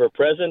been ever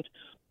present.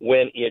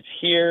 When it's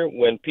here,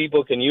 when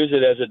people can use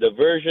it as a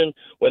diversion,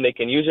 when they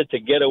can use it to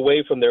get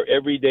away from their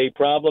everyday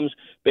problems,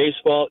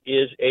 baseball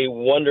is a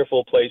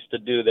wonderful place to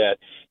do that.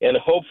 And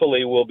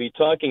hopefully we'll be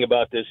talking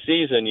about this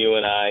season, you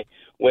and I,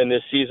 when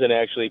this season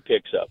actually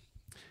picks up.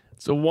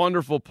 It's a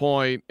wonderful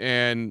point,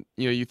 and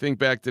you think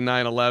back to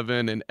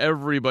 9/11, and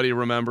everybody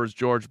remembers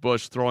George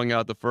Bush throwing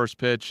out the first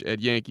pitch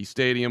at Yankee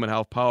Stadium and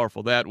how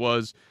powerful that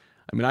was.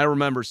 I mean, I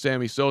remember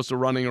Sammy Sosa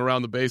running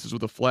around the bases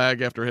with a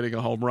flag after hitting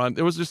a home run.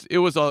 It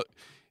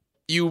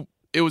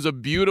was a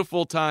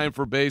beautiful time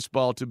for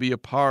baseball to be a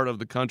part of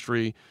the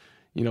country,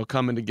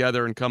 coming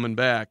together and coming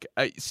back.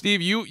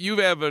 Steve, you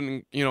have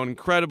an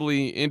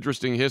incredibly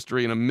interesting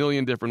history in a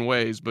million different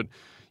ways, but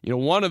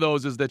one of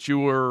those is that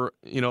you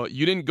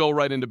didn't go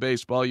right into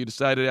baseball. You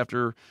decided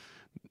after,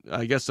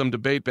 I guess, some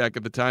debate back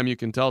at the time, you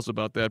can tell us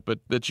about that, but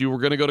that you were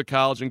going to go to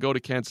college and go to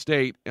Kent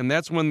State. And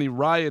that's when the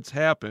riots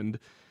happened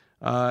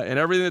and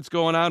everything that's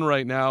going on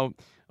right now.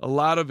 a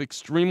lot of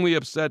extremely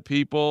upset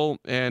people,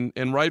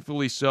 and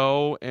rightfully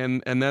so.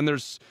 And then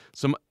there's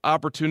some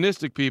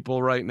opportunistic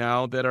people right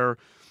now that are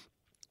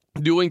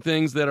doing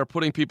things that are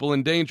putting people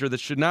in danger that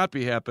should not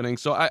be happening.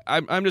 So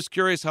I'm just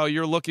curious how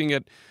you're looking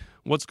at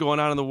what's going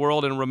on in the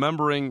world and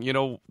remembering,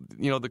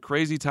 the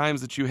crazy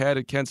times that you had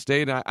at Kent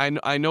State. And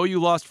I know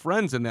you lost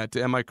friends in that.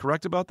 Am I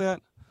correct about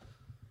that?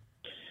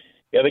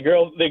 Yeah,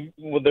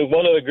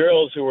 one of the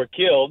girls who were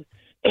killed,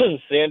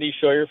 Sandy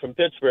Scheuer from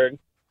Pittsburgh,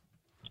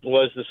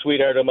 was the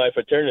sweetheart of my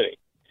fraternity.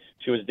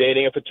 She was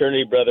dating a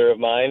fraternity brother of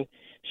mine.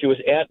 She was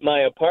at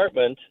my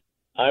apartment.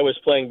 I was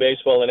playing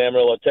baseball in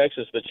Amarillo,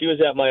 Texas, but she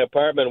was at my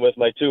apartment with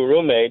my two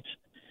roommates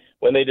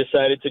when they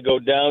decided to go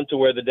down to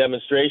where the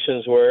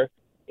demonstrations were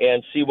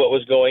and see what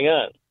was going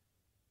on.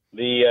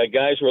 The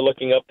guys were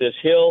looking up this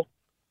hill.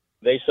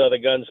 They saw the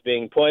guns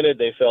being pointed.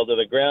 They fell to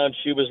the ground.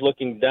 She was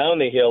looking down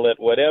the hill at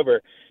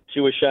whatever. She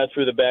was shot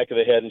through the back of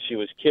the head, and she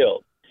was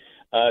killed.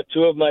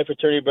 Two of my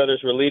fraternity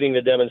brothers were leading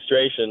the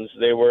demonstrations.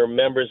 They were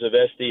members of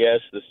SDS,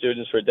 the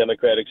Students for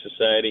Democratic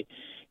Society.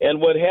 And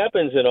what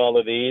happens in all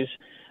of these,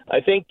 I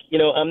think,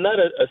 I'm not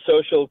a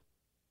social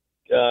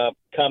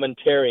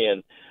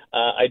commentarian.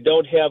 I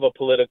don't have a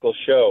political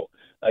show.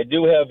 I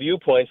do have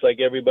viewpoints like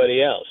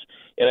everybody else.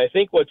 And I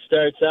think what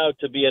starts out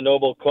to be a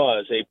noble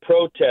cause, a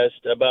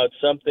protest about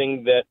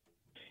something that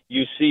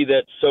you see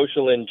that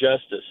social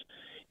injustice.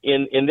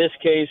 In this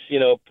case,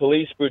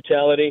 police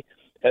brutality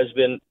has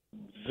been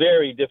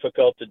very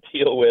difficult to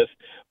deal with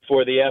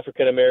for the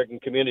African-American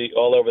community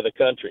all over the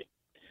country.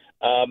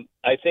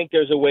 I think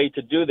there's a way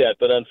to do that,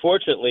 but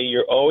unfortunately,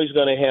 you're always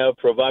going to have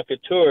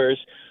provocateurs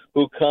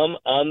who come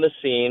on the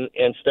scene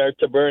and start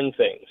to burn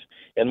things.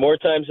 And more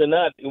times than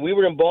not, we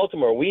were in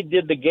Baltimore. We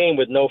did the game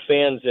with no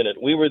fans in it.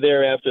 We were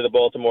there after the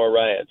Baltimore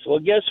riots. Well,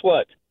 guess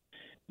what?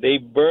 They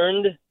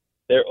burned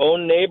their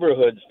own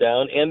neighborhoods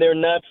down, and they're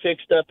not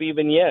fixed up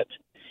even yet.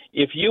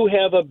 If you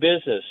have a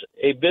business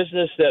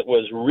that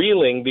was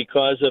reeling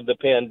because of the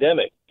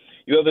pandemic,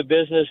 you have a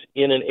business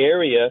in an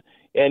area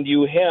and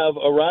you have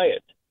a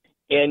riot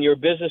and your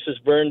business is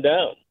burned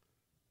down,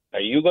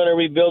 are you going to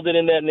rebuild it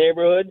in that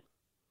neighborhood?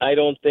 I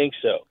don't think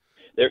so.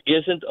 There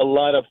isn't a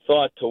lot of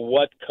thought to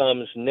what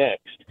comes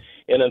next.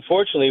 And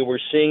unfortunately, we're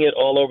seeing it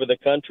all over the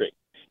country.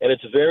 And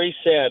it's very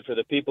sad for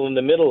the people in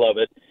the middle of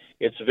it.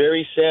 It's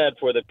very sad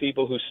for the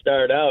people who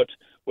start out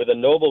with a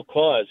noble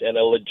cause and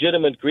a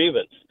legitimate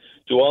grievance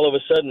to all of a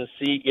sudden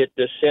see it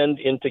descend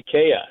into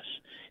chaos.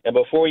 And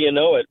before you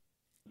know it,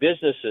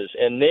 businesses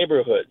and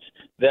neighborhoods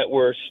that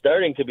were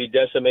starting to be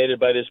decimated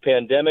by this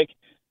pandemic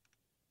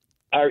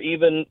are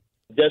even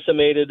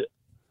decimated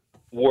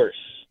worse.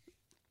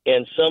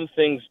 And some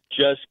things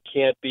just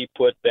can't be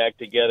put back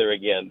together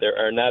again. There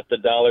are not the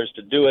dollars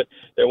to do it.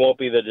 There won't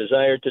be the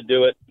desire to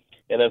do it.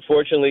 And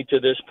unfortunately, to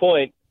this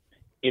point,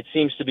 it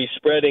seems to be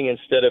spreading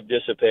instead of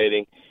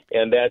dissipating.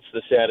 And that's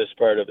the saddest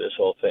part of this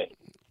whole thing.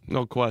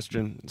 No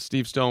question.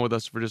 Steve Stone with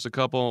us for just a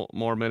couple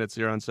more minutes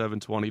here on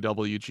 720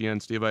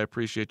 WGN. Steve, I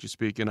appreciate you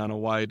speaking on a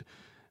wide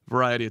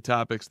variety of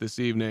topics this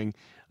evening.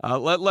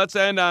 Let's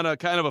end on a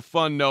kind of a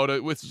fun note.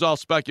 This is all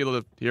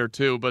speculative here,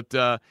 too, but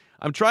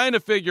I'm trying to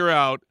figure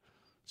out,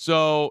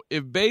 so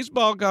if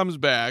baseball comes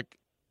back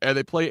and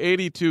they play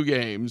 82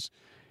 games,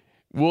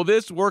 will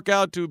this work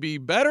out to be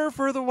better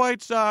for the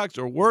White Sox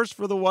or worse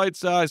for the White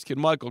Sox? Can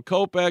Michael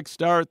Kopech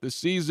start the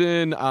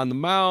season on the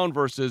mound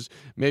versus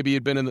maybe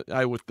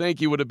I would think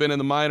he would have been in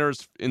the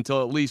minors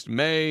until at least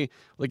May?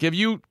 Like, have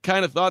you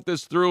kind of thought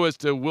this through as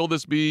to will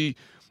this be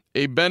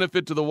a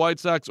benefit to the White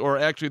Sox or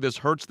actually this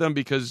hurts them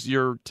because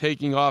you're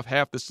taking off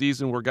half the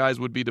season where guys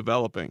would be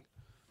developing?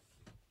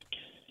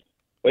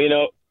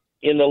 Well,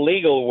 in the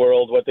legal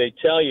world, what they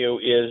tell you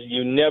is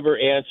you never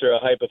answer a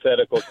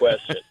hypothetical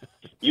question.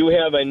 You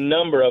have a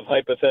number of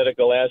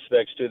hypothetical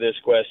aspects to this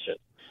question.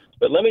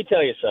 But let me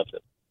tell you something.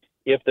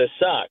 If the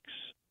Sox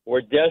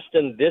were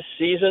destined this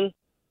season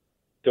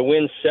to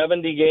win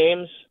 70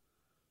 games,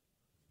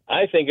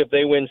 I think if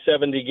they win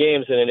 70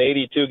 games in an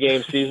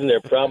 82-game season,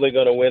 they're probably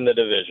going to win the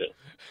division.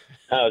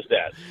 How's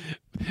that?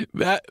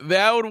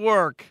 That would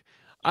work.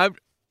 I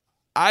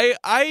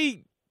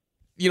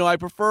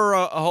prefer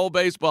a whole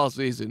baseball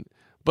season,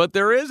 but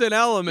there is an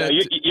element.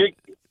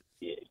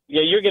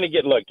 You're going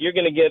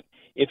to get.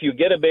 If you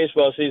get a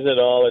baseball season at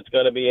all, it's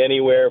going to be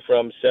anywhere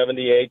from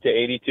 78 to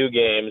 82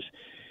 games.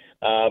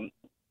 The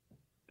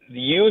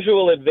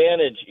usual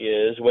advantage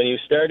is when you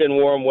start in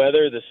warm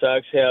weather, the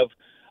Sox have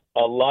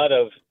a lot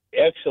of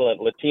excellent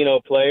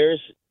Latino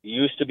players,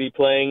 used to be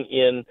playing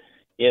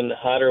in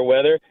hotter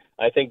weather.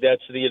 I think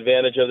that's the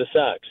advantage of the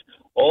Sox.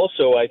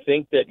 Also, I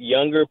think that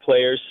younger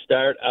players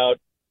start out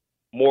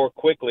more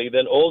quickly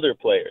than older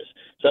players.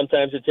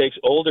 Sometimes it takes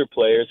older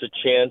players a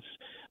chance.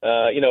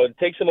 It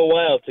takes them a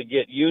while to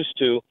get used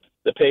to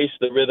the pace,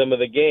 the rhythm of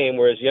the game,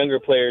 whereas younger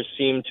players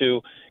seem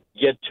to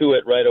get to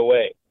it right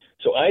away.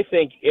 So I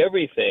think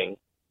everything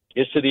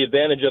is to the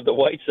advantage of the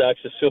White Sox,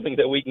 assuming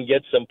that we can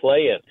get some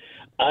play in.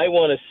 I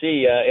want to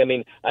see,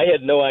 I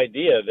had no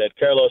idea that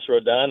Carlos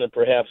Rodon and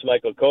perhaps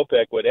Michael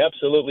Kopech would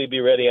absolutely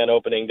be ready on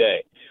opening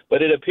day.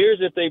 But it appears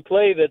if they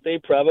play that they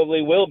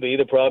probably will be.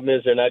 The problem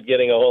is they're not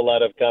getting a whole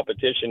lot of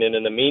competition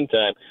in the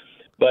meantime.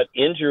 But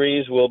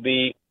injuries will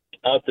be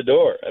out the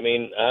door. I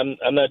mean,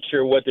 I'm not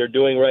sure what they're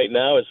doing right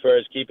now as far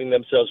as keeping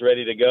themselves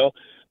ready to go,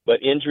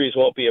 but injuries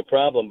won't be a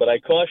problem. But I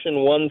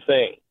caution one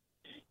thing.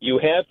 You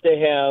have to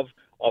have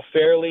a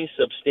fairly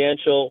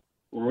substantial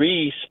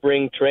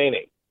spring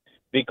training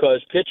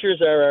because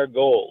pitchers are our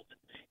gold.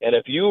 And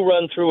if you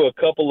run through a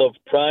couple of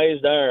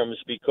prized arms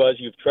because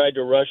you've tried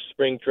to rush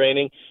spring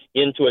training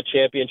into a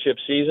championship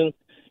season,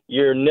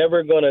 you're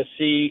never going to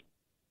see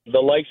the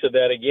likes of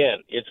that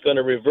again. It's going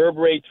to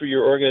reverberate through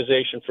your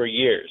organization for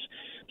years.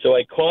 So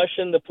I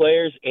caution the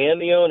players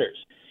and the owners,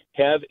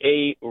 have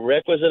a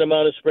requisite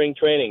amount of spring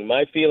training.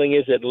 My feeling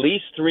is at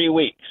least 3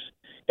 weeks.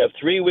 Have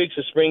 3 weeks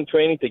of spring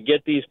training to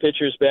get these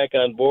pitchers back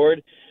on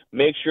board.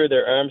 Make sure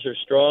their arms are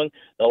strong.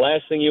 The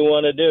last thing you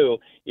want to do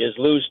is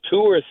lose 2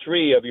 or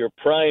 3 of your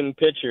prime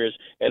pitchers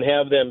and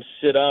have them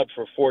sit out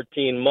for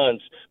 14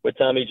 months with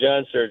Tommy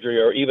John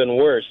surgery or even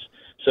worse,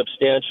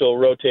 substantial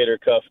rotator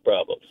cuff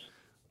problems.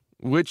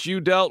 Which you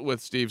dealt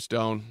with, Steve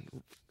Stone,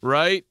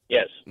 right?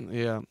 Yes.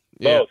 Yeah.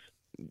 Both.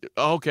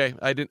 Okay.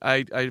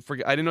 I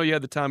forget. I didn't know you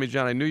had the Tommy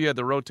John. I knew you had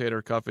the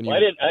rotator cuff. And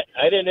I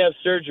didn't have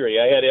surgery.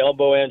 I had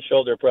elbow and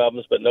shoulder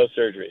problems, but no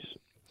surgeries.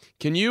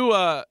 Can you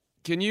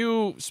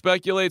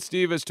speculate,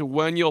 Steve, as to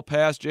when you'll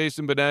pass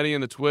Jason Benetti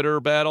in the Twitter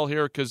battle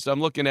here? Because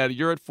I'm looking at it.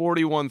 You're at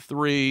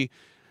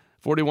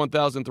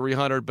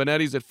 41,300.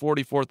 Benetti's at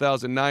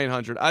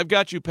 44,900. I've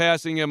got you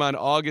passing him on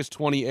August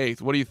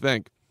 28th. What do you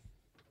think?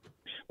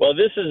 Well,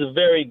 this is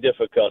very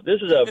difficult.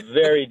 This is a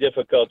very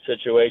difficult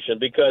situation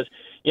because,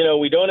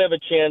 we don't have a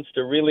chance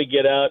to really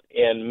get out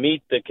and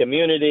meet the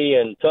community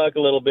and talk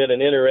a little bit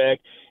and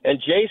interact. And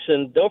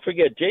Jason, don't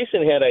forget,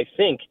 Jason had, I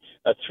think,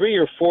 a 3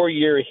 or 4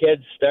 year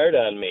head start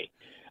on me.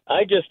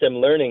 I just am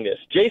learning this.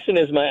 Jason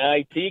is my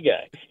IT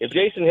guy. If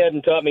Jason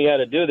hadn't taught me how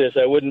to do this,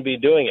 I wouldn't be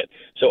doing it.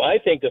 So I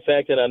think the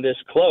fact that I'm this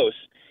close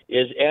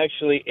is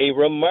actually a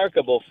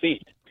remarkable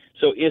feat.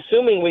 So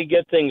assuming we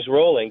get things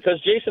rolling, because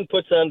Jason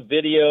puts on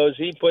videos,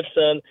 he puts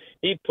on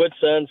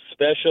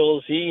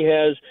specials, he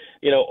has,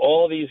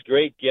 all these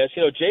great guests.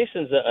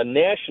 Jason's a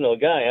national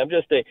guy. I'm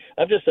just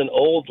an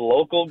old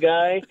local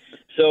guy.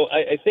 So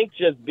I think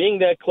just being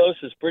that close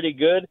is pretty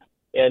good.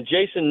 And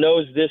Jason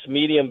knows this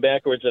medium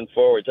backwards and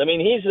forwards. I mean,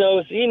 he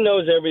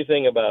knows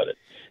everything about it.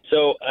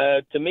 So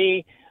to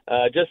me,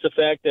 just the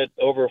fact that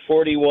over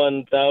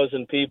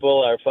 41,000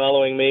 people are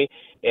following me,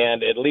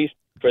 and at least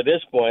for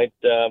this point,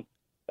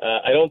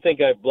 I don't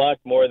think I've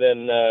blocked more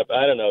than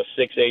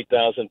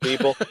 6,000-8,000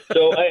 people.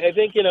 So I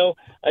think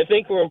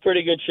we're in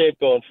pretty good shape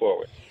going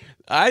forward.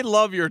 I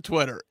love your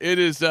Twitter. It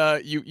is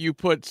you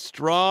put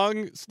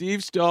strong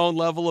Steve Stone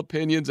level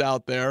opinions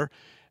out there,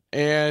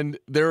 and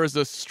there is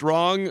a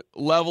strong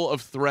level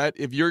of threat.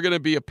 If you're going to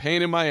be a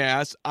pain in my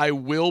ass, I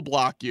will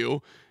block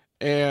you.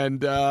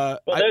 And that's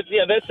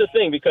the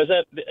thing, because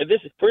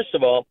first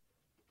of all,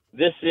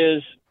 this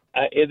is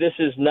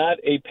not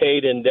a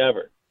paid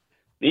endeavor.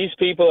 These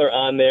people are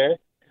on there.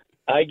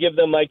 I give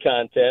them my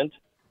content.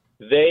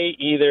 They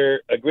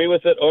either agree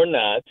with it or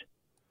not,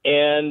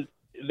 and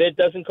it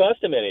doesn't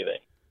cost them anything.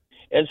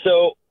 And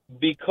so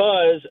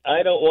because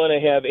I don't want to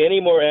have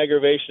any more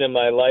aggravation in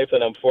my life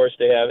than I'm forced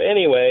to have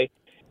anyway,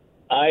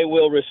 I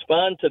will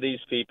respond to these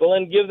people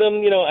and give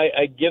them,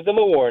 I give them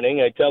a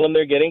warning. I tell them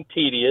they're getting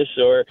tedious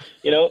or,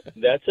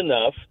 that's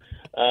enough.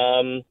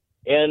 And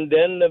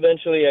then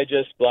eventually I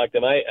just block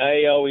them.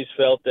 I always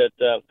felt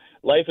that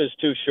life is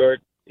too short.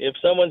 If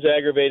someone's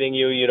aggravating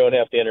you, you don't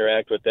have to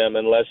interact with them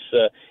unless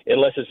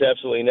it's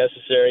absolutely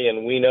necessary.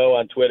 And we know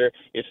on Twitter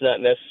it's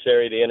not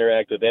necessary to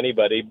interact with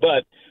anybody.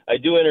 But I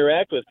do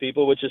interact with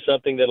people, which is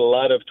something that a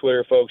lot of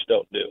Twitter folks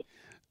don't do.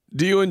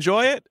 Do you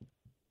enjoy it?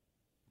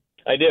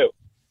 I do.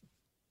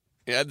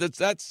 Yeah,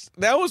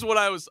 that was what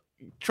I was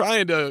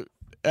trying to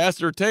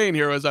ascertain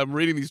here as I'm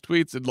reading these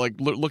tweets and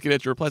looking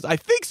at your replies. I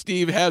think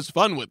Steve has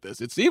fun with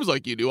this. It seems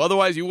like you do.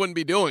 Otherwise, you wouldn't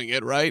be doing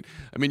it, right?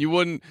 I mean, you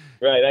wouldn't.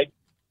 Right.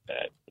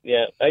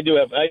 Yeah, I do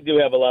have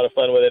a lot of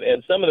fun with it,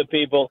 and some of the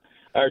people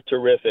are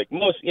terrific.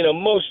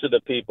 Most of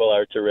the people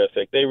are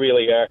terrific. They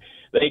really are.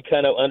 They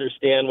kind of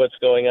understand what's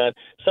going on.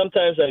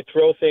 Sometimes I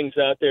throw things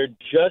out there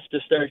just to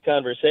start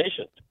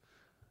conversations,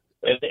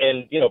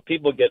 and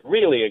people get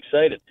really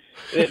excited.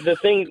 The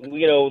thing,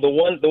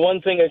 the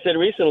one thing I said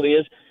recently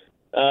is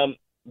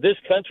this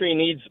country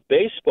needs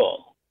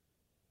baseball.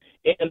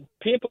 And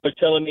people are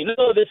telling me,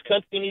 no, this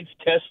country needs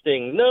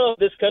testing. No,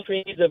 this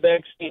country needs a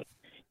vaccine.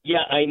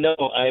 Yeah, I know.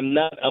 I'm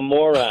not a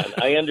moron.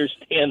 I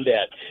understand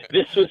that.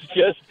 This was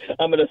just,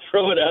 I'm going to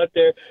throw it out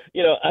there.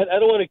 I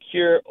don't want to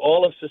cure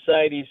all of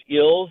society's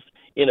ills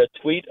in a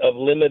tweet of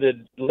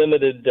limited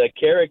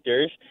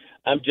characters.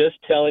 I'm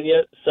just telling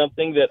you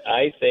something that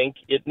I think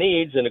it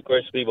needs. And, of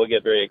course, people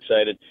get very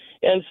excited.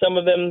 And some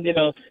of them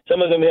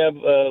have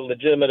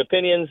legitimate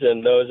opinions,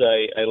 and those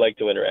I like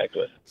to interact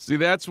with. See,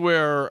 that's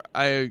where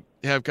I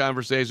have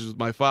conversations with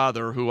my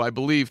father, who I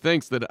believe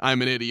thinks that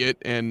I'm an idiot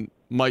and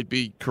might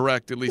be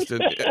correct, at least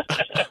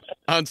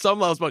on some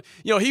levels. But,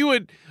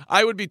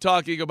 I would be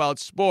talking about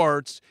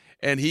sports,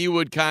 and he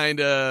would kind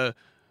of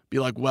be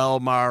like, well,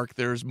 Mark,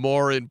 there's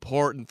more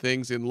important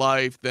things in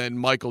life than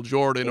Michael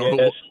Jordan.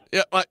 Yes.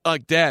 Or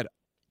like, Dad,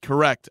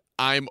 correct.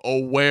 I'm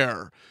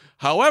aware.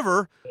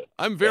 However,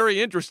 I'm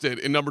very interested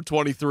in number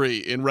 23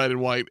 in red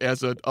and white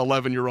as an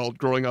 11-year-old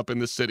growing up in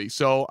this city.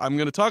 So I'm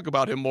going to talk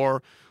about him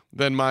more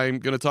than I'm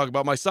going to talk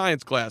about my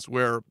science class,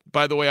 where,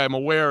 by the way, I'm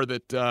aware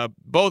that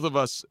both of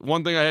us,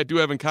 one thing I do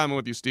have in common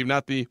with you, Steve,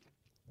 not the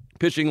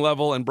pitching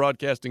level and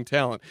broadcasting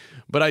talent,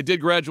 but I did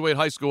graduate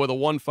high school with a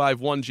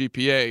 1.51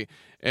 GPA,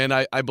 and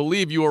I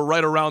believe you were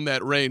right around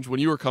that range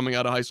when you were coming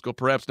out of high school,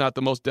 perhaps not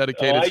the most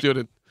dedicated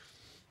student.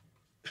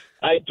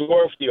 I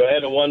dwarfed you. I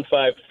had a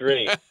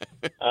 1.53.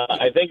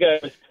 I think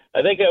I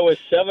was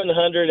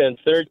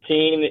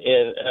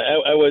 713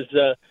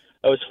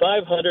 I was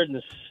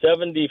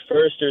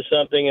 571st or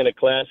something in a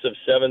class of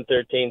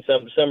 713,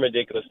 some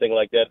ridiculous thing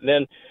like that. And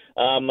then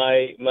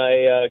my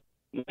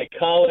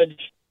college,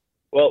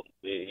 well,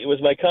 it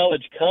was my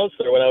college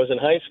counselor when I was in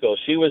high school.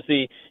 She was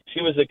the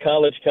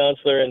college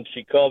counselor, and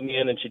she called me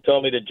in and she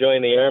told me to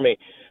join the Army.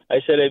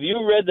 I said, "Have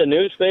you read the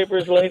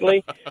newspapers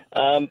lately?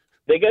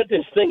 They got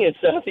this thing in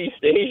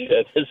Southeast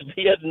Asia, this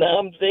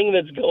Vietnam thing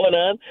that's going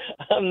on.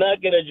 I'm not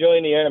going to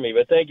join the Army,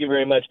 but thank you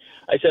very much."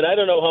 I said, "I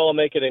don't know how I'll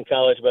make it in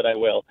college, but I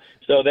will."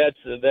 So that's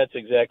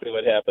exactly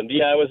what happened.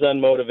 Yeah, I was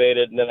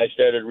unmotivated, and then I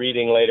started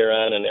reading later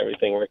on, and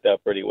everything worked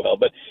out pretty well.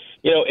 But,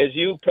 as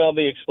you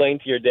probably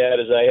explained to your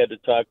dad, as I had to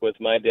talk with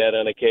my dad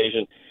on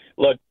occasion,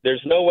 look,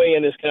 there's no way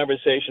in this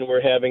conversation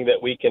we're having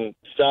that we can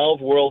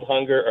solve world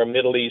hunger or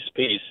Middle East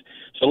peace.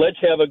 So let's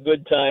have a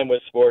good time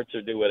with sports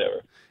or do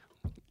whatever.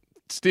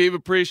 Steve,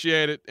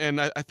 appreciate it, and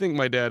I think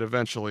my dad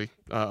eventually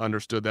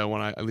understood that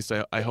one. At least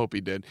I hope he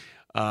did.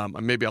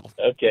 Maybe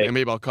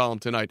I'll call him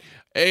tonight.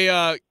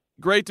 Hey,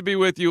 great to be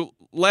with you.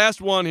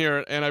 Last one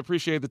here, and I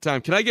appreciate the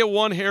time. Can I get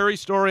one Harry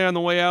story on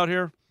the way out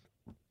here?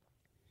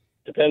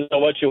 Depends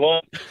on what you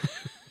want.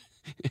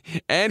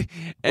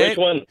 Which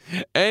one?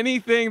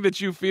 Anything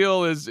that you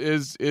feel is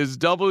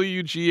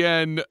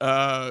WGN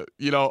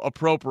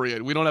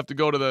appropriate. We don't have to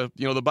go to the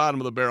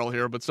bottom of the barrel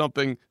here, but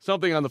something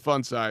on the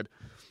fun side.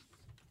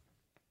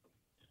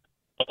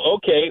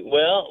 Okay,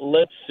 well,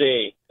 let's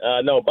see.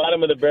 No,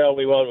 bottom of the barrel,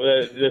 we won't.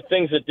 The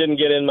things that didn't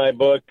get in my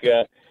book,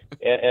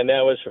 and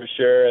that was for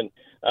sure.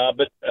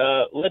 But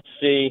let's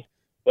see.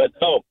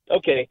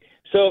 Okay.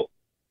 So,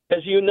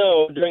 as you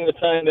know, during the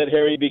time that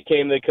Harry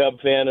became the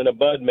Cub fan and a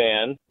Bud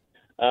man,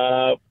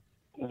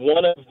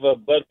 one of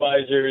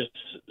Budweiser's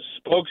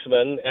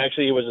spokesmen,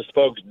 actually he was a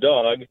spokes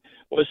dog,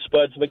 was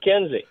Spuds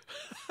McKenzie.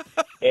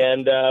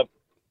 And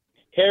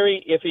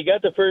Harry, if he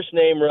got the first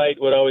name right,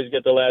 would always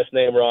get the last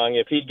name wrong.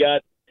 If he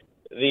got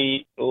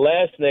the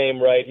last name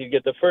right, he'd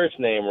get the first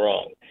name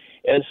wrong.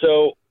 And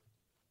so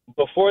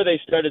before they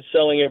started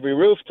selling every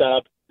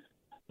rooftop,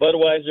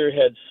 Budweiser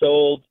had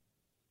sold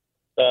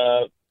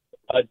a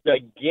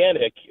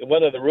gigantic,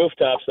 one of the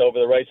rooftops over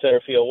the right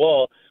center field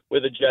wall,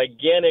 with a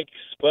gigantic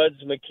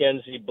Spuds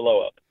McKenzie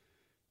blow-up.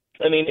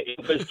 I mean,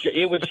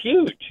 it was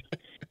huge.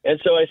 And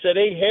so I said,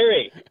 "Hey,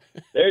 Harry,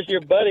 there's your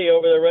buddy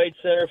over the right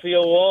center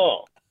field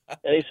wall."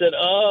 And he said,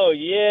 "Oh,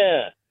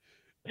 yeah,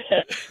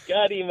 that's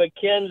Scotty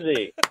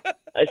McKenzie."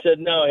 I said,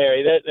 "No,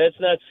 Harry, that's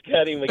not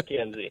Scotty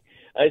McKenzie."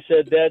 I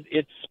said,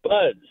 it's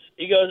Spuds.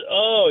 He goes,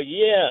 "Oh,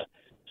 yeah,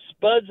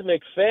 Spuds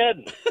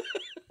McFadden."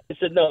 I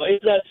said, "No,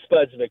 it's not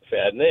Spuds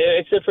McFadden."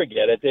 I said,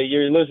 "Forget it.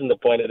 You're losing the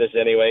point of this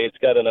anyway. It's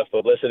got enough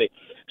publicity."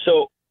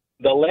 So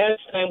the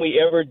last time we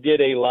ever did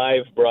a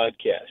live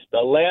broadcast,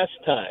 the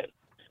last time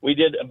we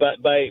did a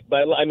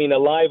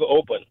live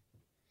open,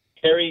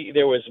 Harry,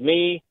 there was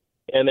me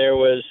and there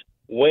was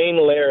Wayne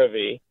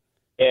Larrivee,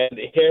 and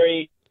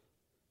Harry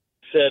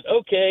said,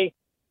 "Okay."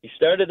 He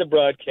started the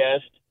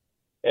broadcast,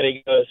 and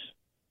he goes,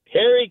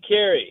 "Harry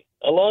Carey,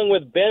 along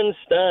with Ben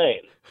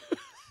Stein."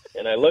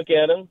 And I look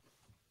at him.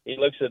 He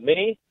looks at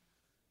me.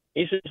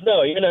 He says,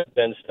 "No, you're not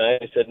Ben Stein."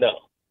 I said, "No."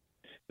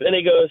 Then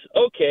he goes,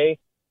 "Okay,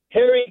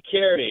 Harry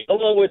Carey,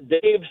 along with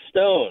Dave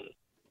Stone."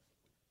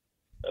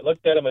 I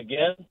looked at him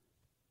again.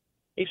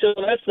 He said,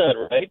 "Well, that's not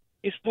right."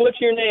 He said, "What's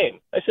your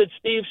name?" I said,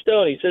 "Steve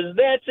Stone." He says,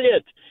 "That's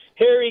it.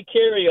 Harry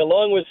Carey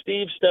along with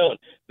Steve Stone."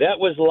 That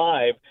was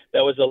live.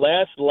 That was the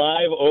last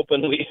live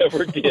open we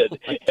ever did.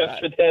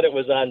 After that, it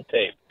was on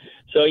tape.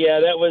 So, yeah,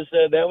 that was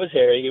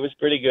Harry. He was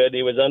pretty good.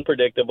 He was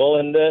unpredictable,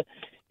 and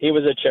he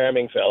was a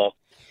charming fellow.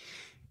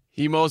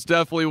 He most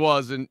definitely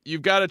was, and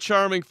you've got a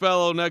charming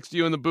fellow next to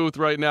you in the booth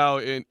right now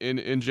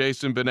in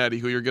Jason Benetti,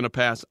 who you're going to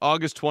pass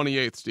August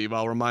 28th, Steve.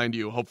 I'll remind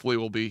you. Hopefully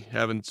we'll be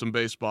having some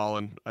baseball,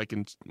 and I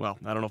don't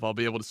know if I'll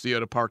be able to see you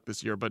at a park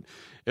this year, but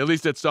at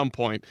least at some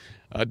point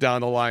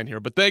down the line here.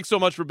 But thanks so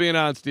much for being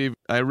on, Steve.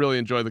 I really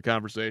enjoyed the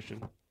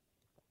conversation.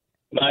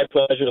 My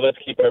pleasure. Let's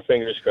keep our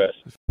fingers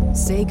crossed.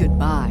 Say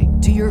goodbye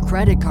to to your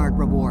credit card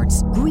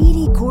rewards.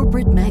 Greedy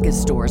corporate mega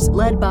stores,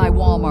 led by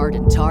Walmart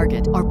and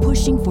Target, are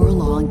pushing for a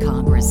law in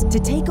Congress to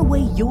take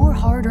away your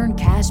hard-earned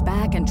cash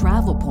back and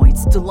travel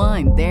points to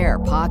line their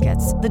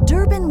pockets. The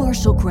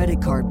Durbin-Marshall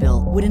credit card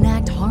bill would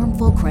enact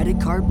harmful credit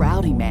card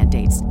routing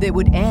mandates that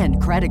would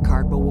end credit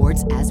card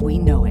rewards as we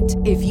know it.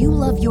 If you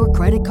love your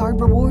credit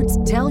card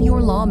rewards, tell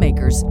your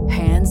lawmakers,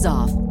 hands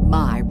off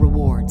my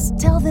rewards.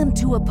 Tell them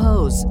to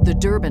oppose the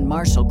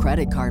Durbin-Marshall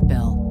credit card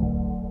bill.